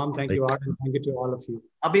 Tom. Thank you, Art, and thank you to all of you.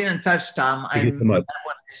 I'll be in touch, Tom. Thank you so much. I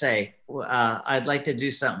want to say, I'd like to do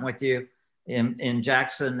something with you. in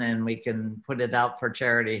Jackson, and we can put it out for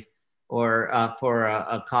charity or for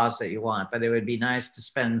a cause that you want. But it would be nice to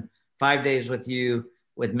spend 5 days with you,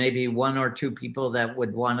 with maybe 1 or 2 people that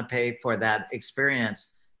would want to pay for that experience.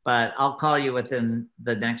 But I'll call you within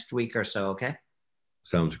the next week or so, okay?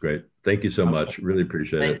 Sounds great. Thank you so much. Really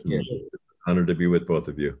appreciate it. Thank you. Honored to be with both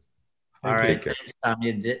of you. All right, care. thanks, Tom.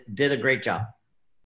 You did a great job.